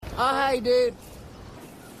Oh, hey, dude.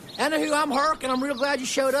 Anywho, I'm Herc, and I'm real glad you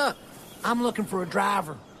showed up. I'm looking for a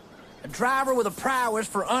driver. A driver with a prowess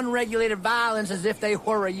for unregulated violence as if they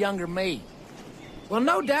were a younger me. Well,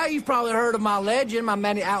 no doubt you've probably heard of my legend, my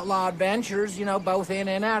many outlaw adventures, both in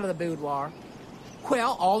and out of the boudoir.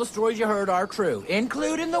 Well, all the stories you heard are true,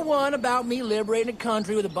 including the one about me liberating a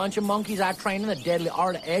country with a bunch of monkeys I trained in the deadly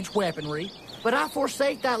art of edge weaponry. But I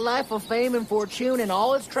forsake that life of fame and fortune and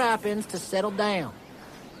all its trappings to settle down.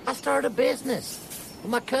 I started a business with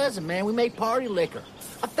my cousin, man. We made party liquor.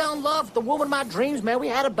 I fell in love with the woman of my dreams, man. We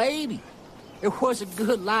had a baby. It was a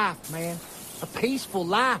good life, man. A peaceful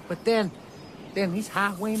life. But then these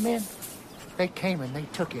highwaymen, they came and they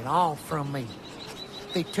took it all from me.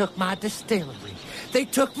 They took my distillery. They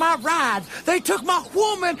took my ride. They took my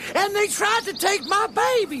woman, and they tried to take my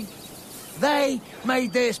baby. They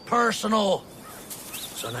made this personal.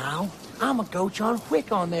 So now, I'm gonna go John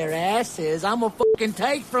Wick on their asses. I'm gonna fucking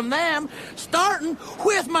take from them, starting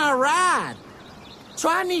with my ride. So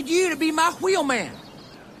I need you to be my wheelman.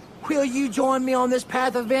 Will you join me on this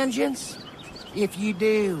path of vengeance? If you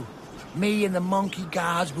do, me and the monkey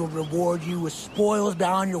gods will reward you with spoils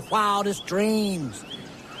beyond your wildest dreams.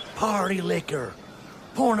 Party liquor,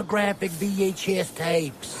 pornographic VHS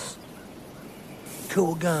tapes,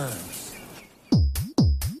 cool guns.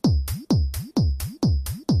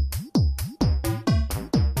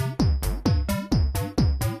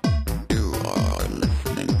 You are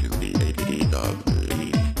listening to the Ladies of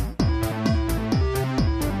Lead.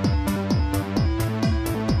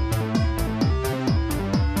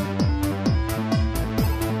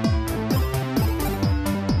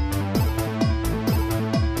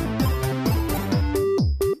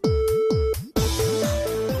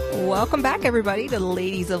 Welcome back, everybody, to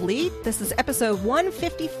Ladies of Lead. This is episode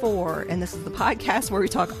 154, and this is the podcast where we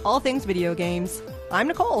talk all things video games. I'm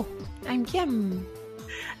Nicole. I'm Kim.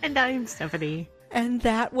 And I'm Stephanie. And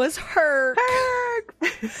that was Herc. Yay!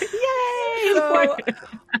 So,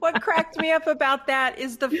 what cracked me up about that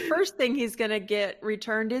is the first thing he's going to get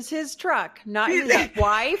returned is his truck, not his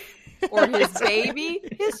wife or his baby,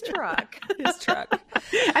 his truck. His truck.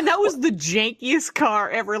 And that was the jankiest car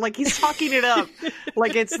ever. Like, he's talking it up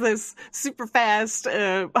like it's this super fast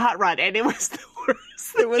hot rod, and it was the worst.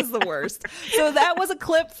 It was the worst. So that was a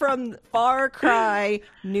clip from Far Cry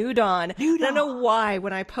New Dawn. I don't know why.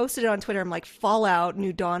 When I posted it on Twitter, I'm like, Fallout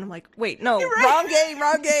New Dawn. I'm like, wait, no, wrong game.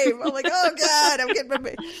 I'm like, oh God, I'm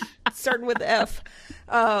getting starting with F.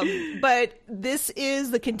 But this is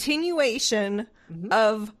the continuation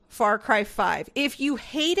of Far Cry 5. If you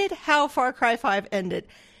hated how Far Cry 5 ended,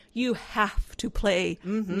 you have to play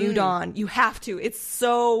New Dawn. You have to. It's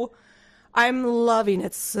so... I'm loving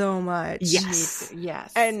it so much. Yes.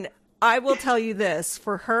 And I will tell you this,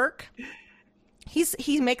 for Herc,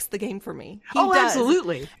 he makes the game for me. He does.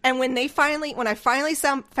 Absolutely. And when I finally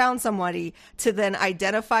found somebody to then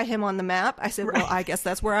identify him on the map, I said, well, I guess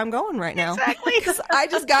that's where I'm going right now. Exactly. Because I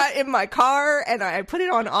just got in my car and I put it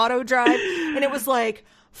on auto drive and it was like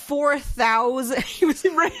 4,000. He was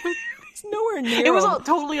nowhere near. It was all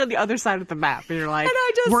totally on the other side of the map, and you're like, and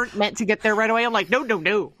I just weren't meant to get there right away. I'm like, no,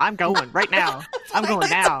 I'm going right now. I'm going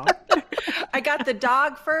now. I got the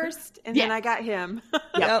dog first, and then I got him.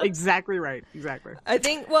 Yeah, exactly right. Exactly. I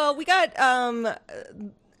think. Well, we got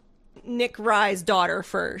Nick Rye's daughter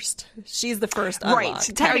first. She's the first unlock. Right.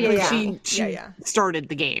 Technically, she started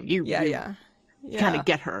the game. You kind of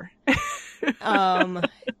get her.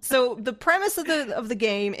 So the premise of the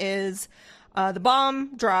game is. The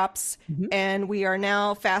bomb drops, and we are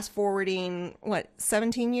now fast forwarding,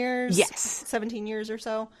 17 years? Yes. 17 years or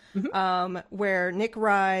so, where Nick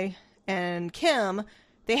Rye and Kim,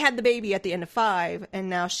 they had the baby at the end of 5, and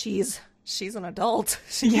now she's an adult.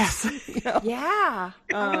 Yes. Yeah.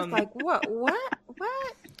 I was like, what?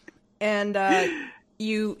 And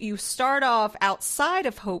you start off outside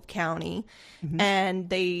of Hope County, and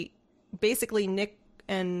they basically, Nick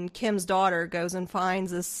and Kim's daughter goes and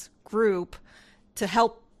finds this group to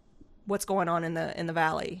help what's going on in the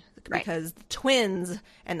valley, because the twins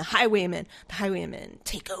and the highwaymen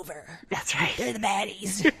take over. That's right. They're the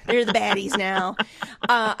baddies. They're the baddies now.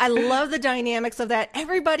 I love the dynamics of that.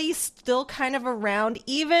 Everybody's still kind of around,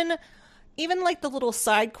 even like the little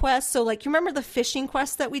side quests. So like, you remember the fishing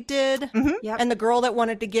quest that we did? Yep. And the girl that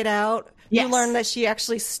wanted to get out? Yes. You learned that she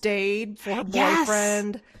actually stayed for her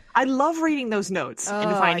boyfriend. Yes. I love reading those notes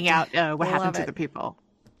and finding out what happened to the people.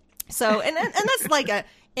 So, and that's like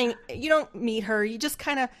and you don't meet her. You just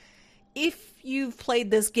kind of, if you've played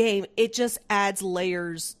this game, it just adds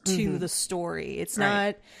layers to the story. It's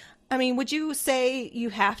not, I mean, would you say you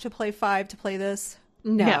have to play 5 to play this?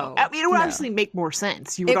 No. I mean, it would obviously make more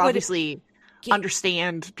sense. You would obviously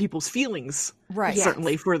understand people's feelings. Right.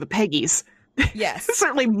 Certainly for the Peggies. Yes.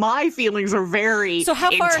 Certainly my feelings are very So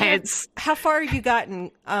how far intense. how far have you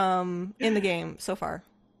gotten in the game so far?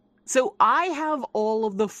 So I have all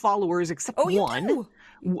of the followers except Oh, you one. do?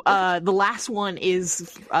 The last one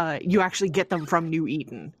is you actually get them from New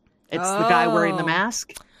Eden. It's the guy wearing the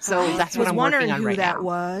mask. So that's what I'm wondering working on who right that now.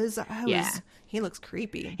 was. Yeah. He looks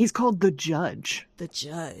creepy. He's called the Judge. The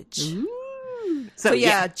Judge. So, So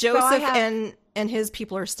yeah, Joseph have- and his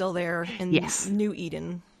people are still there in Yes. New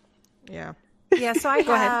Eden. Yeah. Yeah, so I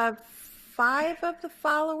Go ahead. have 5 of the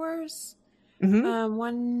followers. Mhm.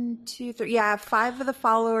 1, 2, 3. Yeah, I have 5 of the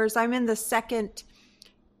followers. I'm in the second.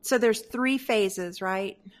 So there's 3 phases,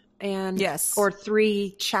 right? And Yes. or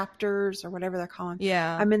 3 chapters or whatever they're calling.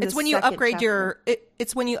 Yeah. I'm in It's the when you second upgrade chapter.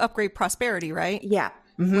 it's when you upgrade prosperity, right? Yeah,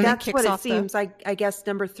 When that's it what kicks it off the- seems. I guess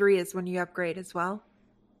number 3 is when you upgrade as well.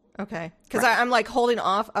 Okay. Because I'm like holding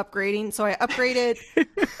off upgrading. So I upgraded.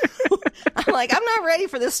 I'm like, I'm not ready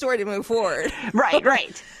for this story to move forward.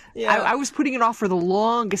 Right. Yeah. I was putting it off for the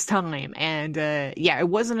longest time, and it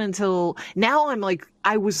wasn't until now I'm like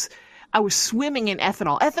I was swimming in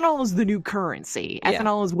ethanol. Ethanol is the new currency. Yeah.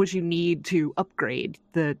 Ethanol is what you need to upgrade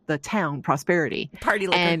the town prosperity. Party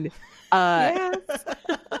liquor. And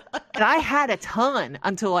and I had a ton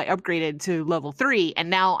until I upgraded to level 3, and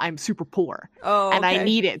now I'm super poor. Oh, and I okay.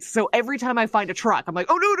 need it. So every time I find a truck, I'm like,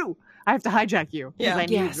 oh no, I have to hijack you. Yeah. I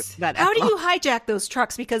need Yes. that. How do ethanol. you hijack those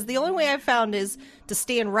trucks? Because the only way I've found is to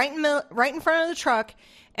stand right in front of the truck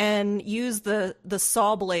and use the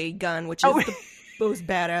saw blade gun, which is the most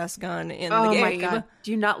badass gun in Oh the game. my god!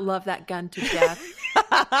 Do you not love that gun to death?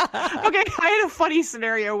 Okay, I had a funny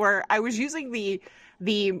scenario where I was using the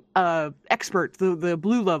expert, the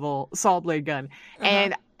blue level saw blade gun,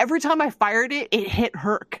 and every time I fired it, it hit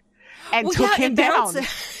Herc and Well, took yeah, him it down.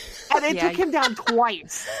 bounces. And it took him down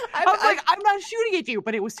twice. I was like, I'm not shooting at you,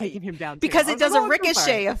 but it was taking him down too. Because I it was does like, a "Oh,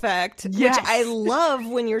 ricochet I'm effect, Yes. which I love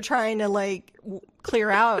when you're trying to like clear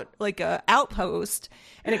out like a outpost,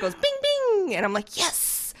 and it goes bing bing, and I'm like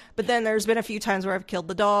yes. But then there's been a few times where I've killed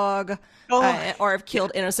the dog, or I've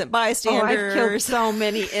killed innocent bystanders. I've killed so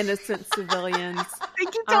many innocent civilians. I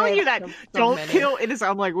keep telling you that. So Don't many. kill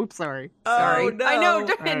innocent. I'm like, oops, sorry. Sorry. Oh, no. I know,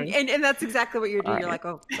 Sorry. and that's exactly what you're doing. You're like,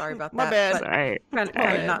 oh, sorry about My that. bad. but Sorry.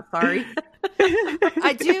 kind of not sorry.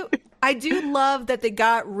 I do love that they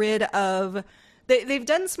got rid of. They've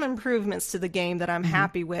done some improvements to the game that I'm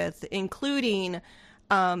happy with, including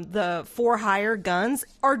the for hire guns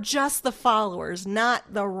are just the followers,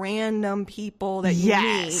 not the random people that you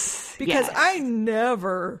Yes. meet. Because Yes. I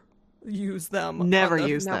never use them. Never on the-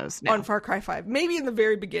 use those. No. on Far Cry 5. Maybe in the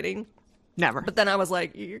very beginning, Never. but then I was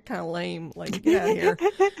like, "You're kind of lame. Like, get out of here."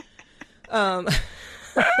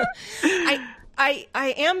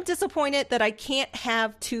 I am disappointed that I can't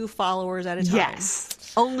have 2 followers at a time.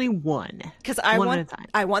 Yes. Only one. Because One at a time.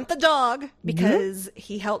 I want the dog because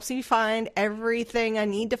he helps me find everything I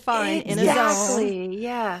need to find in a zone. Exactly.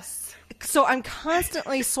 Yes. So I'm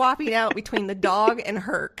constantly swapping out between the dog and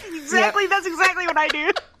Herc. Exactly. That's exactly what I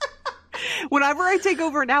do. Whenever I take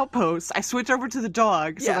over an outpost, I switch over to the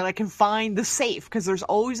dog so Yeah. that I can find the safe, because there's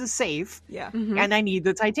always a safe, Yeah. and I need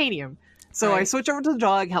the titanium. So I Right. switch over to the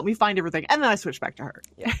dog, help me find everything, and then I switch back to her.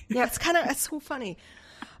 Yeah, it's so funny.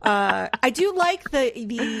 I do like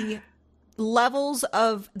the levels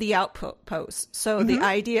of the outpost. So the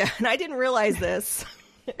idea, and I didn't realize this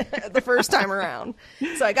the first time around.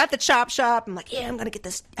 So I got the chop shop. I'm like, yeah, I'm gonna get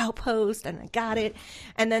this outpost, and I got it.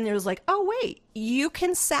 And then there's like, oh wait, you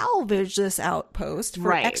can salvage this outpost for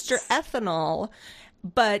Right. extra ethanol,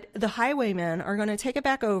 but the highwaymen are gonna take it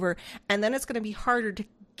back over, and then it's gonna be harder to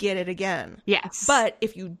get it again. Yes. But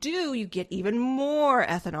if you do, you get even more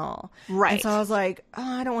ethanol. Right. And so I was like, oh,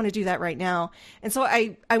 I don't want to do that right now. And so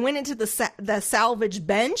I went into the salvage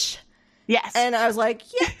bench, yes. and I was like,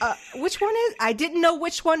 yeah, which one is? I didn't know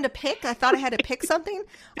which one to pick. I thought I had to pick something.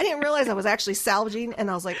 I didn't realize I was actually salvaging, and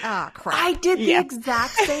I was like, ah, crap. I did the Yeah.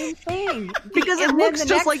 exact same thing. because it And then looks the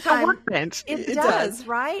just next like time- a workbench. It does. does,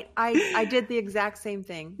 right? I did the exact same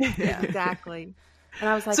thing. Yeah. Exactly. And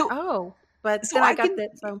I was like, So- oh. But so then I I got can- that.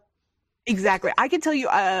 So Exactly. I can tell you,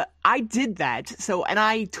 I did that. So, and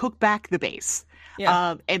I took back the base.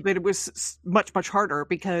 Yeah. But it was much, much harder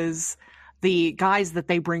because the guys that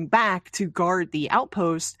they bring back to guard the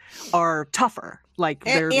outpost are tougher. Like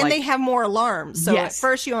they're And like, they have more alarms. So at Yes.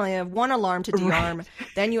 first you only have 1 alarm to dearm,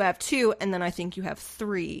 then you have 2, and then I think you have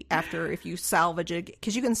 3 after if you salvage it.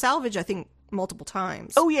 Because you can salvage, I think, multiple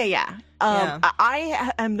times. oh yeah. Yeah.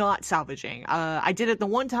 I am not salvaging. I did it the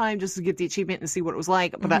one time just to get the achievement and see what it was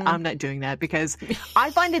like, but I'm not doing that because I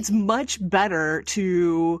find it's much better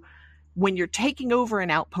to when you're taking over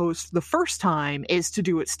an outpost the first time is to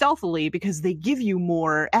do it stealthily because they give you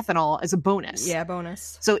more ethanol as a bonus. Yeah,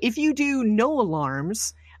 bonus. So if you do no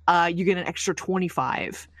alarms, you get an extra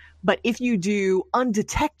 25. But if you do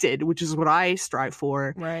undetected, which is what I strive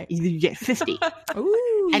for, Right. you get 50.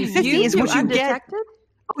 Ooh. And 50 is do what you get. undetected?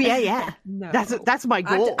 Oh, yeah. No. That's my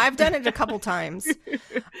goal. I've done it a couple times.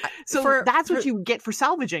 So that's what you get for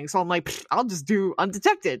salvaging. So I'm like, I'll just do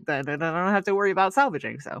undetected. Then I don't have to worry about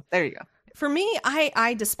salvaging. So there you go. For me,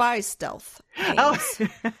 I despise stealth games.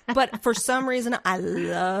 Oh. But for some reason, I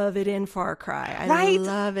love it in Far Cry. I Right?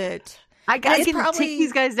 love it. I it's can probably- take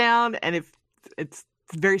these guys down, and it's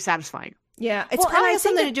very satisfying. Yeah, it's Well, and probably I has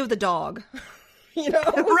think something to do with the dog. You know,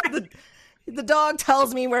 the dog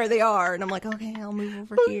tells me where they are, and I'm like, okay, I'll move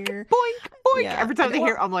over here. Boink, boink. Yeah. Every time they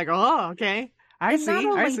hear, I'm like, oh, okay. I And see. not I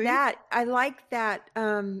only see. that, I like that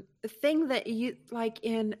thing that you like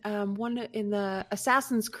in the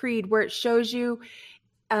Assassin's Creed where it shows you,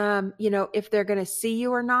 if they're going to see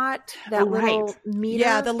you or not. That Right. little meter.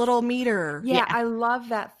 Yeah, the little meter. Yeah, Yeah. I love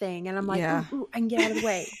that thing, and I'm like, Yeah. ooh, I can get out of the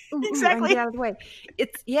way. Ooh, I can Exactly. get out of the way.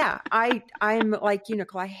 It's I'm like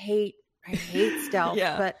Nicole. I hate stealth,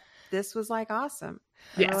 Yeah. but this was like awesome.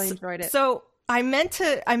 I Yes. really enjoyed it. So I meant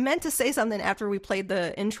to say something after we played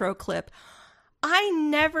the intro clip. I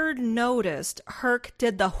never noticed Herc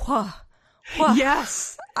did the wha.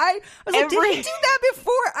 Yes. I was like, did Every- he do that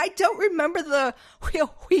before? I don't remember the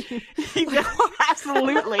wheel.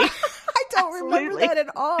 Absolutely. I don't remember Absolutely. that at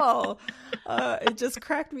all. It just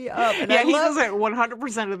cracked me up. And Yeah, I he love does it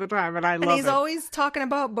 100% of the time, and I love and he's it. always talking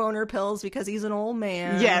about boner pills because he's an old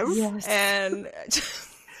man. Yes. And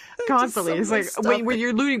Constantly. just It's so like, much stuff. when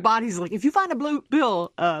you're looting bodies, like, if you find a blue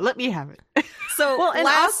bill, let me have it. So Well, and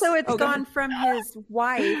last- also it's oh, go gone ahead. from his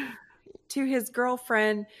wife to his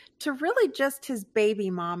girlfriend to really just his baby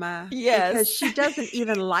mama. Yes. Because she doesn't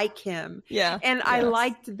even like him. Yeah. And I Yes.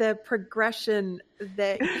 liked the progression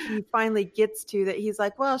that he finally gets to, that he's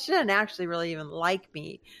like, well, she doesn't actually really even like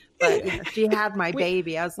me. But she had my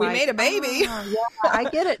baby. I was we like, made a baby. "Oh, yeah, I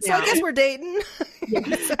get it So now. I guess we're dating.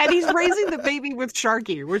 And he's raising the baby with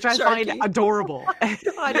Sharky, which I Sharky. find adorable.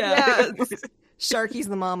 Yeah. Sharky's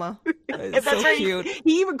the mama. It's That's so right. cute.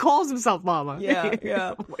 He even calls himself Mama. Yeah,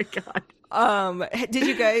 yeah. Oh my god. Did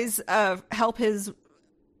you guys help his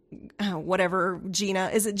whatever Gina?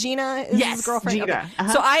 Is it Gina? Is Yes, his girlfriend? Gina. Okay.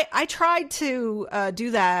 Uh-huh. So I tried to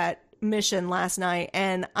do that mission last night,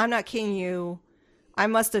 and I'm not kidding you. I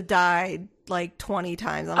must have died like 20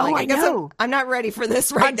 times. I'm like, I I guess know. I'm not ready for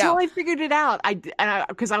this right Until now. I figured it out,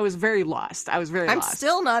 because I was very lost. I was very I'm lost.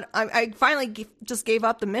 still not. I finally just gave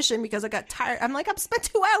up the mission because I got tired. I'm like, I've spent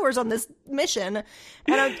 2 hours on this mission,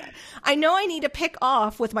 and I know I need to pick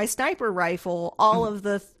off with my sniper rifle all of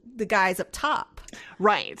the guys up top.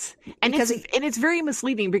 Right. And Because it's very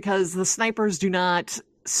misleading because the snipers do not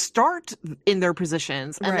start in their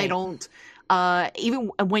positions, and they Right. don't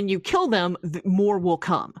even when you kill them, more will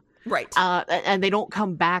come. Right. And they don't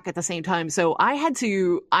come back at the same time. So I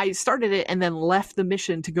started it and then left the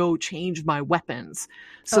mission to go change my weapons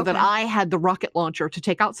so that Okay. I had the rocket launcher to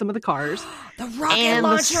take out some of the cars the rocket and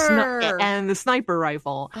launcher. and the sniper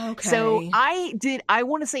rifle. Okay. So I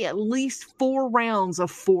want to say at least 4 rounds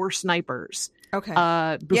of 4 snipers Okay.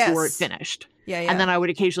 before Yes. it finished. Yeah, yeah. And then I would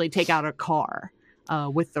occasionally take out a car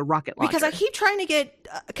with the rocket launcher. because I keep trying to get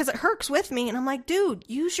because it Herc's with me, and I'm like, dude,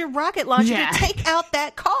 use your rocket launcher Yeah. to take out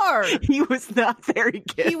that car. He was not very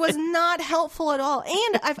good. He was not helpful at all,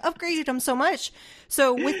 and I've upgraded him so much.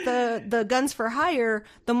 So with the guns for hire,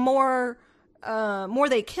 the more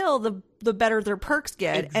they kill, the better their perks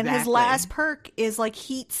get. And his Exactly. last perk is like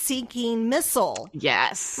heat-seeking missile.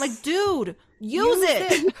 Yes. I'm like, dude, use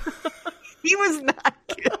it. He was not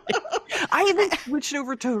good. I even switched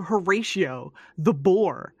over to Horatio, the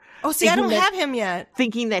boar, Oh, see, I don't Thinking that- have him yet.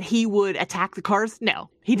 thinking that he would attack the cars. No,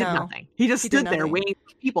 he did No. nothing. He just He did stood there nothing. waiting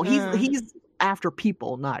for people. He's after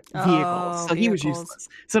people, not vehicles. So he was vehicles. useless.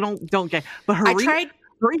 So don't get. But tried-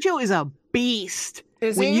 Horatio is a beast.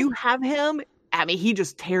 Is when he? you have him, I mean, he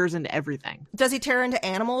just tears into everything. Does he tear into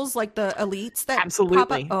animals like the elites that Absolutely.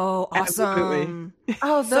 pop up? Oh, awesome. Absolutely.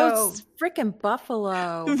 Oh, those So- freaking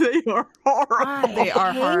buffalo. They are horrible. They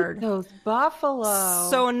are hate hard. Those buffalo.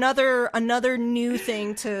 So another new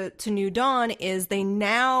thing to New Dawn is they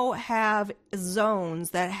now have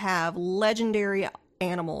zones that have legendary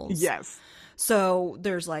animals. Yes. So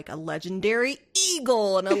there's like a legendary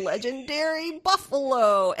eagle and a legendary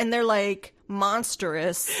buffalo, and they're like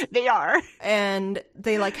monstrous, They are. and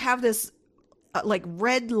they like have this like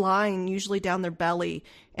red line usually down their belly,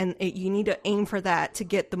 and you need to aim for that to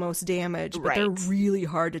get the most damage. But they're Right. really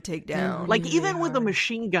hard to take down. Like even with a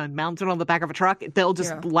machine gun mounted on the back of a truck, they'll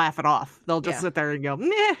just Yeah. laugh it off. They'll just Yeah. sit there and go,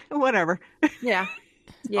 "Meh, whatever." Yeah.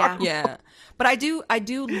 Yeah. Yeah, but I do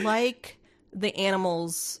like the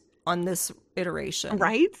animals on this iteration.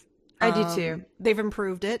 Right? I do too. They've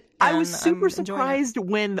improved it. I was and I'm super enjoying it. surprised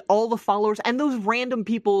when all the followers and those random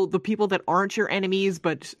people, the people that aren't your enemies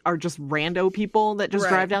but are just rando people that just Right.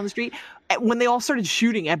 drive down the street, when they all started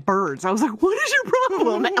shooting at birds. I was like, "What is your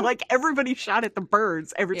problem?" And, like everybody shot at the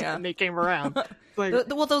birds every Yeah. time they came around. Like,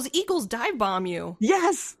 Well, those eagles dive bomb you.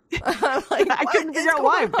 yes, I'm like, I what couldn't is figure out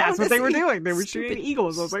why. going on That's what with they were these doing. They were shooting stupid-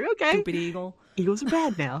 eagles. I was like, okay, Stupid eagle. eagles are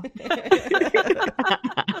bad now.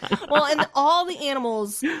 Well, and all the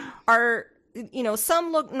animals are,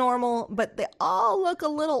 some look normal, but they all look a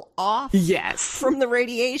little off Yes. from the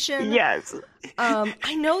radiation. Yes.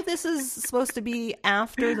 I know this is supposed to be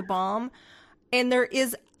after the bomb, and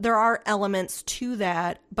there are elements to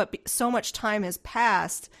that, but so much time has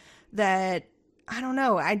passed that I don't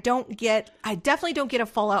know. I definitely don't get a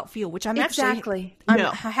Fallout feel, which I'm Exactly. I'm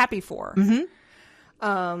No. happy for.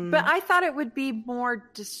 But I thought it would be more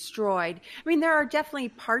destroyed. I mean, there are definitely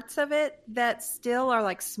parts of it that still are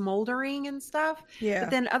like smoldering and stuff. Yeah.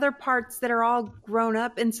 But then other parts that are all grown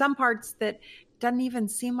up, and some parts that doesn't even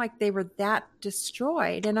seem like they were that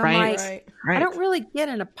destroyed. And I'm Right. like, Right. I don't really get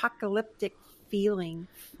an apocalyptic feeling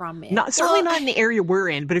from it. Certainly not in the area we're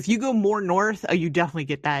in, but if you go more north, you definitely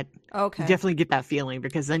get that. Okay. You definitely get that feeling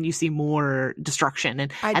because then you see more destruction,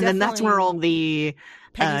 and I then that's where definitely- all the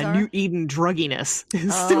Pennies are? New Eden drugginess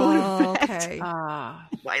is still in Oh, effect. okay.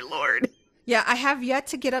 My lord. Yeah, I have yet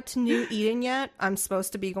to get up to New Eden yet. I'm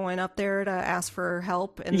supposed to be going up there to ask for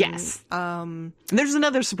help. And, Yes. There's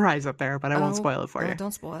another surprise up there, but I won't spoil it for you.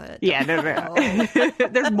 Don't spoil it. Yeah, no.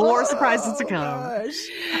 There's more surprises to come. Gosh.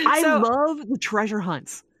 I love the treasure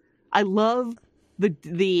hunts. I love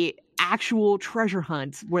the actual treasure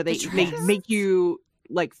hunts where they make you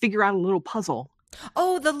like figure out a little puzzle.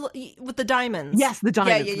 Oh, with the diamonds. Yes, the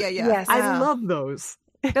diamonds. Yeah. Yes. I love those.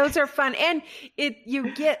 Those are fun, and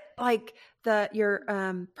you get like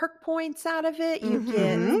your perk points out of it. You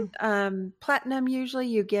get platinum. Usually,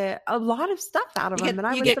 you get a lot of stuff out of them. And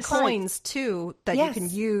I You was get surprised. coins too that you can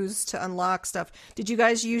Yes. use to unlock stuff. Did you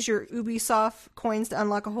guys use your Ubisoft coins to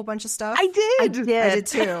unlock a whole bunch of stuff? I did. I did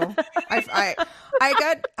too. I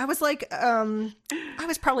was like, I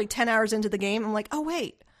was probably 10 hours into the game. I'm like, oh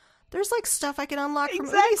wait, there's like stuff I can unlock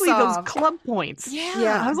Exactly, from those Ubisoft. club points.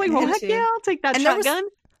 Yeah. I was like, well, Me heck too. yeah, I'll take that And there was- shotgun.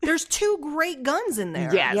 There's 2 great guns in there.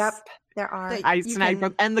 Yes. Yep, there are. That- I you sniped can-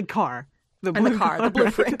 them. And the car. And the car, the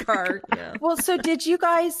blueprint car. Yeah. Well, so did you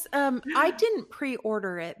guys? I didn't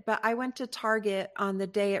pre-order it, but I went to Target on the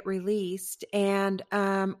day it released, and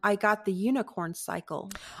I got the unicorn cycle.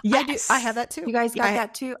 Yes. I have that too. You guys got I-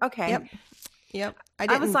 that too? Okay. Yep.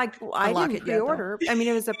 I was like, well, I unlock didn't it yet, though. pre-order. I mean,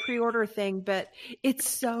 it was a pre-order thing, but it's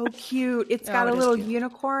so cute. It's got it a is little cute.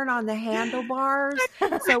 unicorn on the handlebars,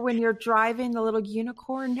 so when you're driving, the little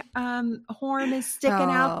unicorn horn is sticking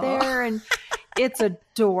out Aw. there, and it's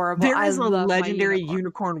adorable. There is I a love my legendary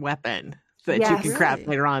unicorn weapon that you Yes. can craft Really?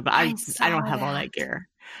 later on, but I I saw don't have all that that. gear.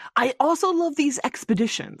 I also love these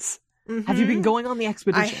expeditions. Have you been going on the I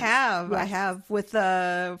expeditions? have. I Yes. have with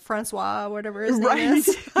Francois, whatever his name Right.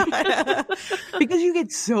 is. Because you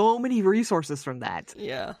get so many resources from that.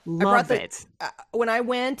 Yeah. Love it. When I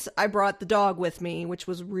went, I brought the dog with me, which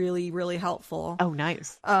was really, really helpful. Oh,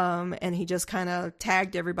 nice. And he just kind of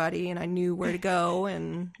tagged everybody, and I knew where to go,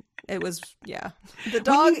 and it was, yeah. The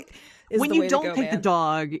dog is When the you way don't to go, take the man.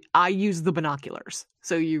 dog, I use the binoculars.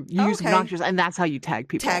 So you use Okay. binoculars, and that's how you tag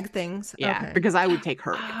people. Tag things. Yeah, Okay. because I would take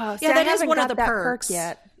her. Oh, see, Yeah, I that is haven't one of got the that perks. perk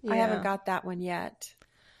yet. I Yeah. haven't got that one yet.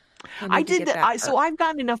 I need to did get that. So perk. I've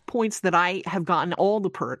gotten enough points that I have gotten all the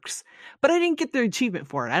perks, but I didn't get the achievement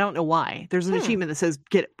for it. I don't know why. There's an achievement that says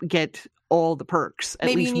get all the perks at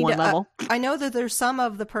Maybe least you need one to, level. I know that there's some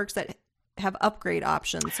of the perks that have upgrade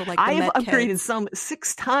options. So like the I have med upgraded kits. some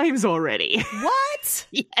 6 times already. What?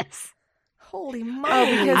 Yes. Holy Oh,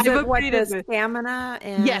 moly! because I've of what upgraded the the- stamina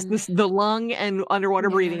and Yes, the lung and underwater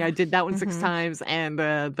breathing. Yeah. I did that one 6 Mhm. times, and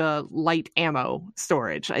the light ammo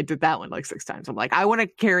storage. I did that one like 6 times. I'm like, I want to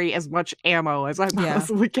carry as much ammo as I Yeah.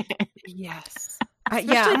 possibly can. yes, Yeah,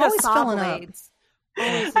 Especially I'm the always saw filling up. blades.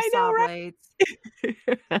 Always the I know, saw right? blades.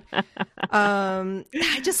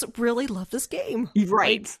 I just really love this game.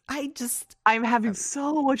 Right. I just I'm having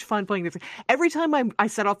so much fun playing this. Every time I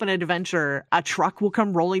set off an adventure, a truck will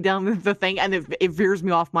come rolling down the thing, and it veers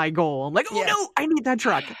me off my goal. I'm like, oh Yes. no, I need that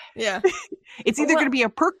truck. yeah. It's either Well- going to be a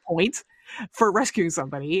perk point, for rescuing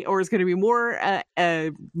somebody, or it's going to be more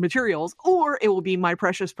materials, or it will be my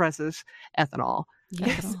precious ethanol.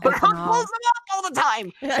 Yes, But Herc ethanol. blows them up all the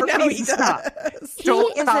time. I Herc know needs he to stop. does. He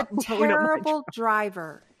Don't is a stop blowing up my terrible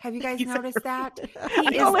driver. Have you guys noticed that?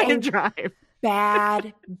 He I'll let him is a drive.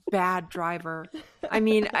 bad driver. I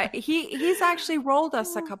mean, he's actually rolled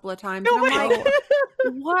us a couple of times. No, and I'm like,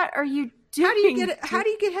 what are you doing? How do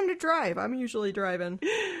you get him to drive? I'm usually driving.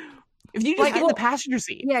 If you just get in the passenger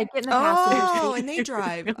seat. Yeah, get in the passenger Oh, seat. and they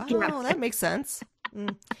drive. Yeah. Oh, that makes sense.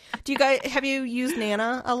 Do you guys have you used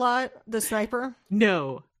Nana a lot, the sniper?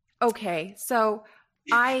 No. Okay, so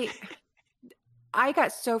I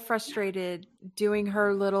got so frustrated doing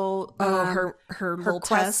her little her little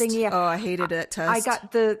quest test. thingy. Oh, I hated that test. I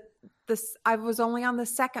got this. I was only on the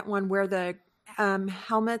second one where the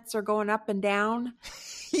helmets are going up and down.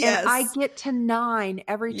 yes. And I get to 9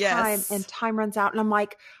 every time, Yes. and time runs out, and I'm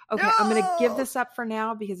like, okay, I'm going to give this up for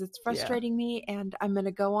now because it's frustrating me, and I'm going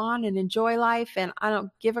to go on and enjoy life, and I don't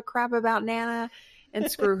give a crap about Nana, and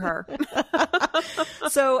screw her.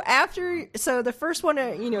 So the first one,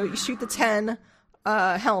 you shoot the 10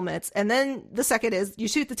 helmets, and then the second is you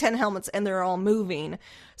shoot the 10 helmets and they're all moving.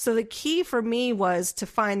 So the key for me was to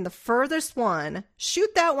find the furthest one,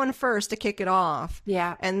 shoot that one first to kick it off.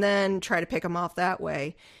 Yeah. And then try to pick them off that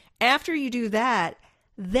way. After you do that,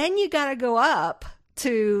 then you got to go up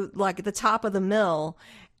to like the top of the mill,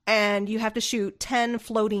 and you have to shoot 10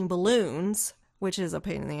 floating balloons, which is a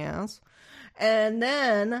pain in the ass. And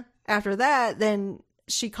then after that, then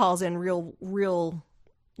she calls in real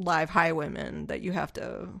live highwaymen that you have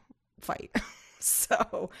to fight.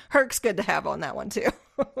 So Herc's good to have on that one too.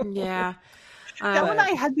 Yeah. That one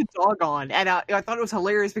I had the dog on, and I thought it was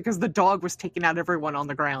hilarious because the dog was taking out everyone on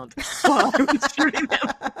the ground while I was shooting them.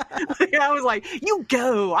 I was like, "You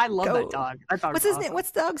go!" I love that dog. That dog's What's his awesome. name?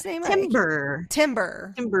 What's the dog's name? Timber?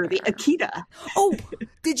 Timber. Timber, the Akita. Oh,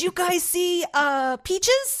 did you guys see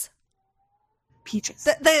Peaches? Peaches.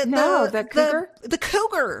 The cougar? The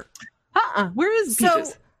cougar. Where is Peaches?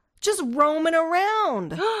 So just roaming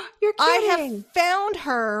around. You're I kidding. have found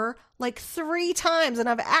her like 3 times, and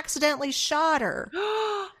I've accidentally shot her.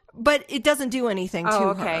 But it doesn't do anything to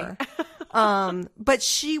okay. her. But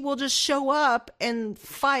she will just show up and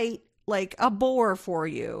fight like a boar for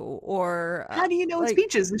you, or How do you know it's like,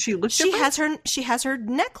 Peaches? Does she look she different? has her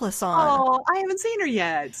necklace on. Oh, I haven't seen her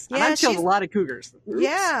yet. Yeah, And I've killed a she's- lot of cougars. Oops.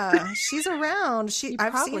 Yeah, she's around. You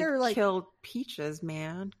I've probably seen her like. killed Peaches,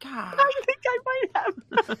 man. God. I think I might have.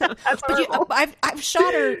 That's But horrible. I've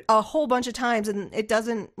shot her a whole bunch of times, and it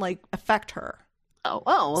doesn't like affect her. Oh,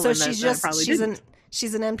 well, So then she's that just probably she's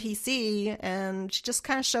didn't. an NPC, and she just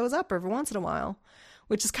kind of shows up every once in a while,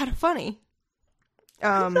 which is kind of funny.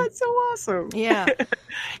 That's so awesome. Yeah.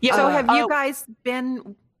 Yeah. So have you oh, guys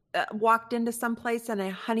been walked into some place and a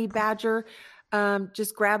honey badger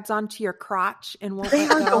just grabs onto your crotch and won't They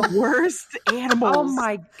let are go? the worst animals. Oh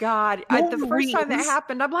my God. The first time that Wolverines.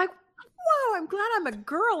 happened, I'm like, whoa, I'm glad I'm a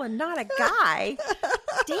girl and not a guy.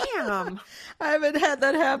 Damn. I haven't had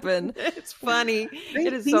that happen. It's funny.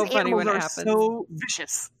 It is These so funny when it animals happens. are so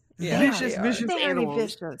vicious. Yeah, vicious, they are. vicious Very animals.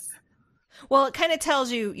 vicious. Well, it kind of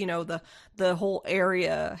tells you, the whole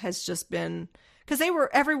area has just been, because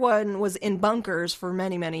everyone was in bunkers for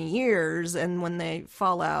many, many years, and when the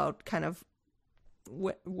fallout kind of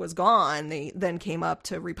was gone, they then came up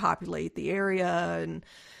to repopulate the area, and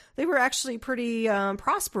they were actually pretty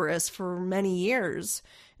prosperous for many years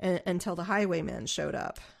until the highwaymen showed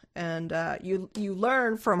up. And you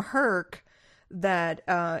learn from Herc that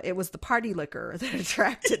it was the party liquor that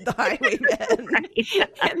attracted the highwaymen.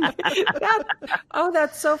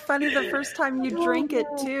 That's so funny. The first time you drink it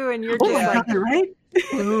too, and you're Oh just my like, God, right?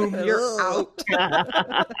 boom, you're out.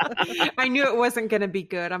 Ugh. I knew it wasn't going to be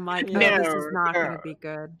good. I'm like, no, this is not No, going to be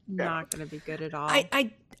good. Not going to be good at all.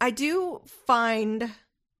 I do find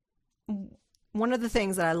one of the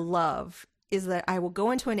things that I love is that I will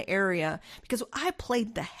go into an area, because I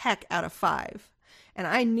played the heck out of 5, and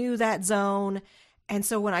I knew that zone. And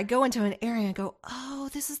so when I go into an area and go, oh,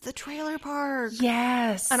 this is the trailer park.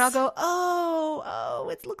 Yes. And I'll go, oh,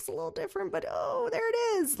 it looks a little different, but oh, there it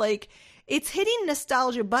is. Like, it's hitting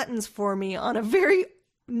nostalgia buttons for me on a very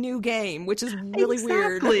new game, which is really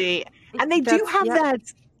weird. Exactly. And they do That's- have yeah.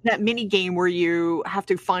 that mini game where you have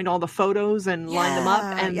to find all the photos and line them up.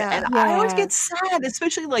 And, Yeah. and I always Yeah. get sad,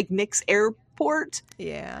 especially like Nick's airport.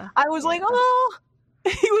 Yeah. I was like, oh,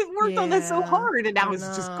 he worked on that so Yeah, hard, and now I it's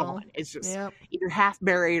just know. gone. It's just Yep. either half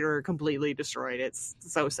buried or completely destroyed. It's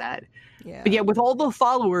so sad. Yeah. But yeah, with all the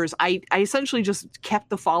followers, I essentially just kept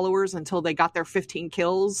the followers until they got their 15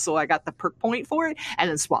 kills, so I got the perk point for it, and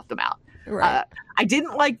then swapped them out. Right. I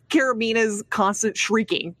didn't like Carabina's constant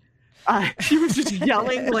shrieking. She was just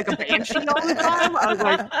yelling like a banshee all the time. I was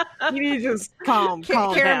like, you need to just calm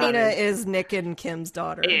down. Karamina is Nick and Kim's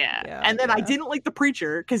daughter. Yeah. And then I didn't like the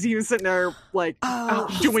preacher because he was sitting there like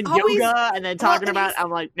doing always, yoga and then talking about. I'm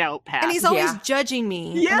like, no, pass. And he's always judging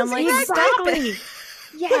me. Yes, and I'm like, exactly. stop it.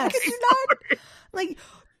 Yes. You're not, like,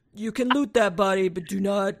 you can loot that body, but do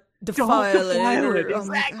not defile it.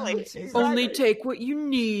 Exactly. Only take what you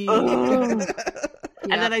need.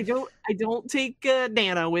 And then I don't take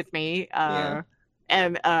Nana with me.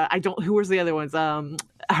 And I don't. Who was the other ones?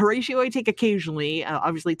 Horatio I take occasionally.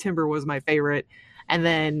 Obviously Timber was my favorite, and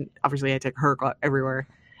then obviously I take Herc everywhere.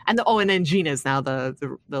 And then Gina's now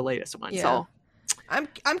the latest one. Yeah. So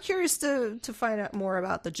I'm curious to find out more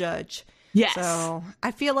about the judge. Yes. So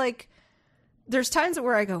I feel like there's times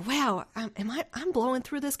where I go, wow, I'm blowing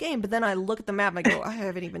through this game, but then I look at the map and I go, I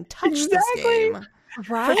haven't even touched this game.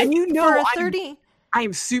 Right. And you know, I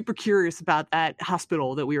am super curious about that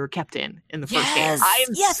hospital that we were kept in the first game. Yes, I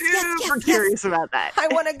am super curious about that. I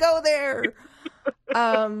want to go there.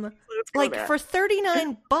 Like there. for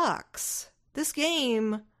 $39, this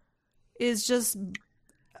game is just,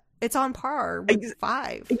 it's on par with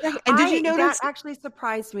 5. Exactly. And did you notice that actually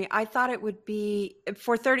surprised me? I thought it would be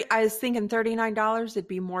for I was thinking $39 it'd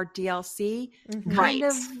be more DLC kind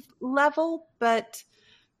of level, but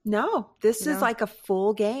no, this is like a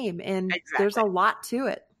full game and there's a lot to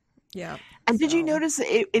it. Yeah. And did you notice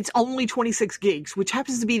it's only 26 gigs, which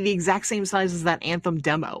happens to be the exact same size as that Anthem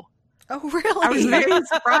demo? Oh, really? I was very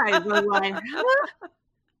surprised. I was like,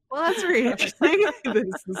 well, that's very interesting.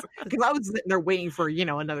 Because I was sitting there waiting for,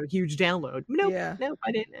 another huge download. Nope,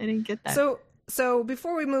 I didn't get that. So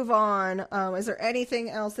before we move on, is there anything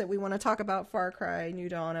else that we want to talk about Far Cry New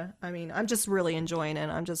Dawn? I mean, I'm just really enjoying it.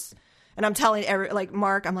 I'm telling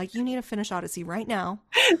Mark, I'm like, you need to finish Odyssey right now.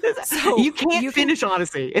 So you can't finish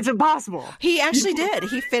Odyssey. It's impossible. He actually did.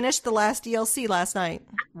 He finished the last DLC last night.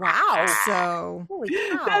 Wow. So holy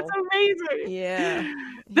cow. That's amazing. Yeah.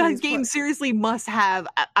 That game seriously must have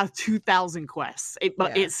a 2,000 quests.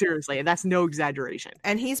 It seriously, that's no exaggeration.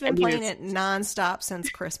 And he's been playing it nonstop since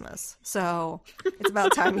Christmas. So it's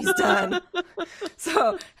about time he's done.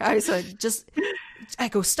 So I said, I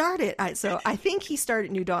go start it. So I think he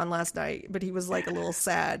started New Dawn last night, but he was like a little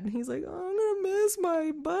sad. He's like, oh, I'm going to miss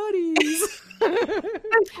my buddies.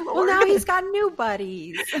 Well, now he's got new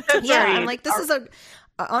buddies. Yeah. I'm like, this is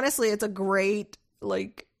honestly, it's a great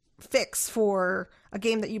fix for a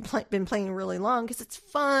game that you've been playing really long because it's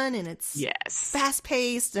fun and it's fast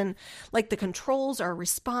paced and the controls are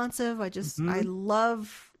responsive. I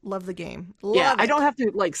love the game. I don't have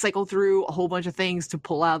to cycle through a whole bunch of things to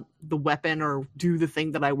pull out the weapon or do the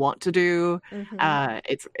thing that I want to do.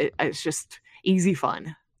 It's just easy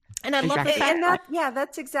fun. And I love the fact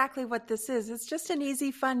that's exactly what this is. It's just an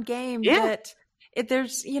easy, fun game that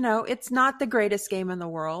it's not the greatest game in the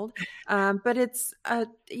world, but it's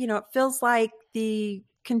it feels like the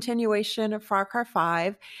continuation of Far Cry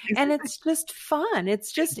 5, and it's just fun.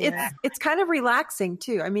 It's just it's kind of relaxing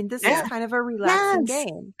too. I mean, this is kind of a relaxing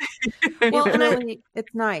game. Well,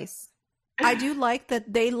 it's nice. I do like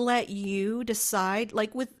that they let you decide,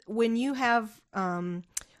 when you have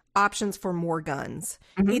options for more guns.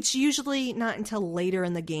 It's usually not until later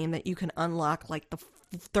in the game that you can unlock the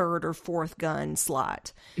third or fourth gun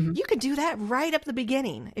slot. You could do that right up the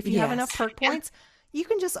beginning if you have enough perk points. You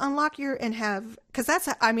can just unlock because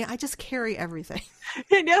I just carry everything.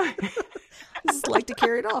 I know. I just like to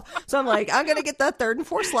carry it all. So I'm like, I'm going to get that third and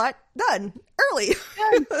fourth slot done early.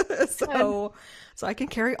 So I can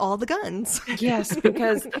carry all the guns. Yes,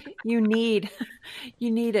 because you need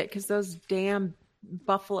it because those damn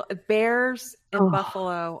bears and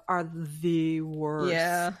buffalo are the worst.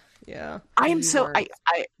 Yeah. I am so,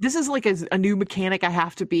 this is a new mechanic I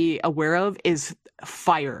have to be aware of is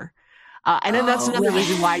fire. And then that's another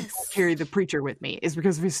reason why I don't carry the preacher with me is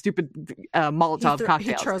because of his stupid Molotov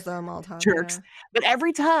cocktails. He throws the Molotov. Jerks. Yeah. But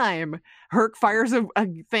every time Herc fires a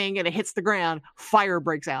thing and it hits the ground, fire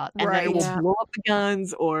breaks out. And then it will blow up the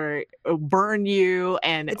guns or it'll burn you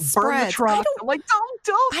and burn the truck. I'm like,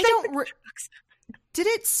 don't. Did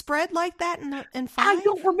it spread like that in 5? I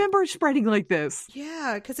don't remember spreading like this.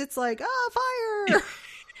 Yeah, because it's fire.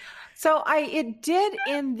 So it did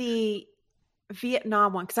in the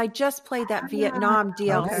Vietnam one because I just played that Vietnam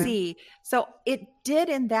DLC. Okay. So it did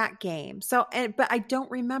in that game. So but I don't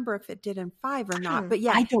remember if it did in 5 or not. But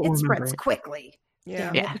it spreads quickly.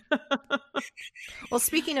 Yeah. Well,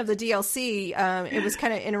 speaking of the DLC, it was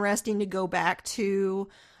kind of interesting to go back to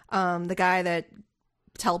the guy that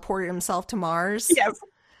teleported himself to Mars. Yes.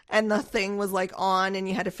 And the thing was on and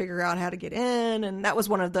you had to figure out how to get in. And that was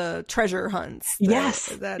one of the treasure hunts.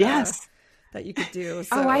 Yes. that you could do.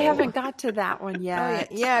 Oh, I so- haven't got to that one yet.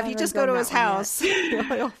 Oh, yeah. If you just go to his house,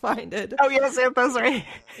 you'll find it. Oh yes, that's right.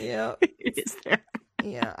 Yeah. It is there.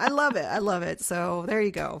 Yeah, I love it. I love it. So there you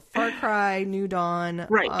go. Far Cry, New Dawn.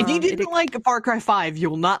 Right. If you didn't like Far Cry 5,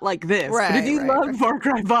 you'll not like this. But Right, if you right, love right. Far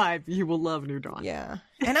Cry 5, you will love New Dawn. Yeah.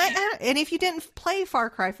 And and if you didn't play Far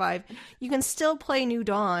Cry 5, you can still play New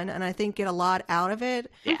Dawn and I think get a lot out of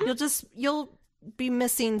it. Yeah. You'll be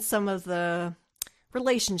missing some of the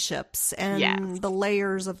relationships and Yes. the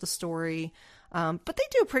layers of the story. But they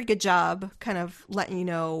do a pretty good job kind of letting you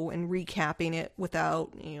know and recapping it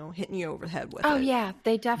without, hitting you over the head with it. Oh yeah,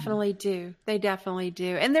 they definitely do. They definitely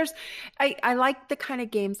do. And I like the kind of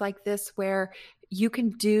games like this where you can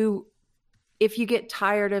do, if you get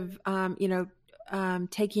tired of,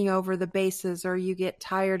 taking over the bases, or you get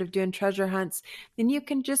tired of doing treasure hunts, then you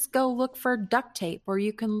can just go look for duct tape, or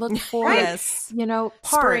you can look for, Yes. parts,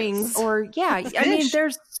 Springs. or I mean, Fish.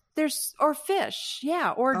 there's or fish,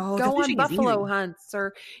 yeah, or Oh, the go on fishing is buffalo easy. hunts,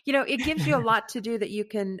 or it gives you a lot to do that you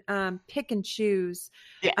can pick and choose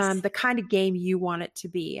Yes. the kind of game you want it to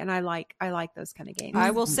be, and I like those kind of games.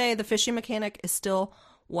 I will say the fishing mechanic is still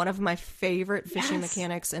one of my favorite fishing Yes.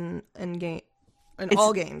 mechanics in game in It's-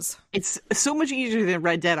 all games. It's so much easier than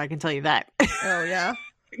Red Dead, I can tell you that. Oh yeah.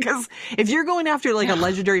 Because if you're going after like a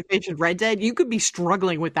legendary fish in Red Dead, you could be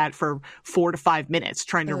struggling with that for 4 to 5 minutes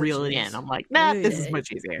trying to Oh, reel it jeez. in. I'm like, nah, this is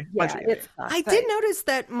much easier. Much yeah, easier. it's tough. I did notice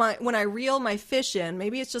that when I reel my fish in,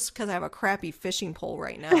 maybe it's just because I have a crappy fishing pole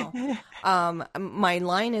right now. My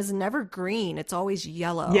line is never green; it's always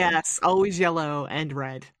yellow. Yes, always yellow and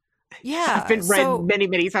red. yeah. I've been red so- many,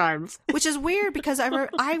 many times. which is weird because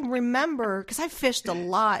I remember because I fished a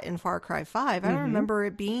lot in Far Cry 5. I remember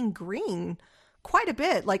it being green quite a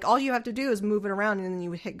bit. Like all you have to do is move it around and then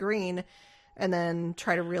you hit green, and then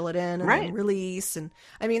try to reel it in and Right. then release. And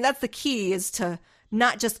I mean that's the key is to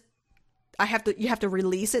not just. You have to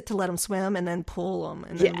release it to let them swim and then pull them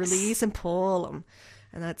and then Yes. release and pull them,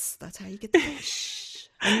 and that's how you get the fish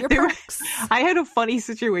and your There- perks. I had a funny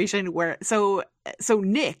situation where so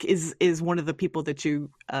Nick is one of the people that you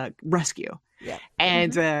rescue, Yeah.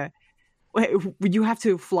 and you have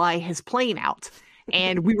to fly his plane out.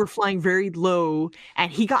 And we were flying very low,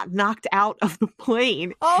 and he got knocked out of the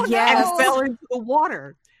plane Oh Yes. and fell into the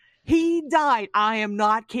water. He died. I am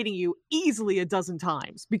not kidding you. Easily a dozen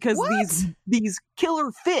times because these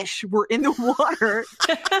killer fish were in the water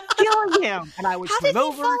killing him, and I would How did swim he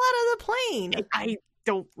over. fall out of the plane? I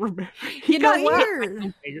don't remember. You know got what? hit by Weird.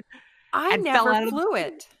 something. I and fell never out of the flew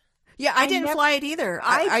it. Yeah, I I didn't never- fly it either.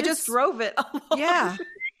 I just drove it. along. Yeah.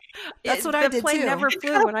 That's what I did The plane too. never It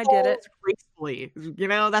flew kinda when I did it. falls gracefully.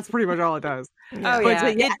 That's pretty much all it does. Oh But, yeah,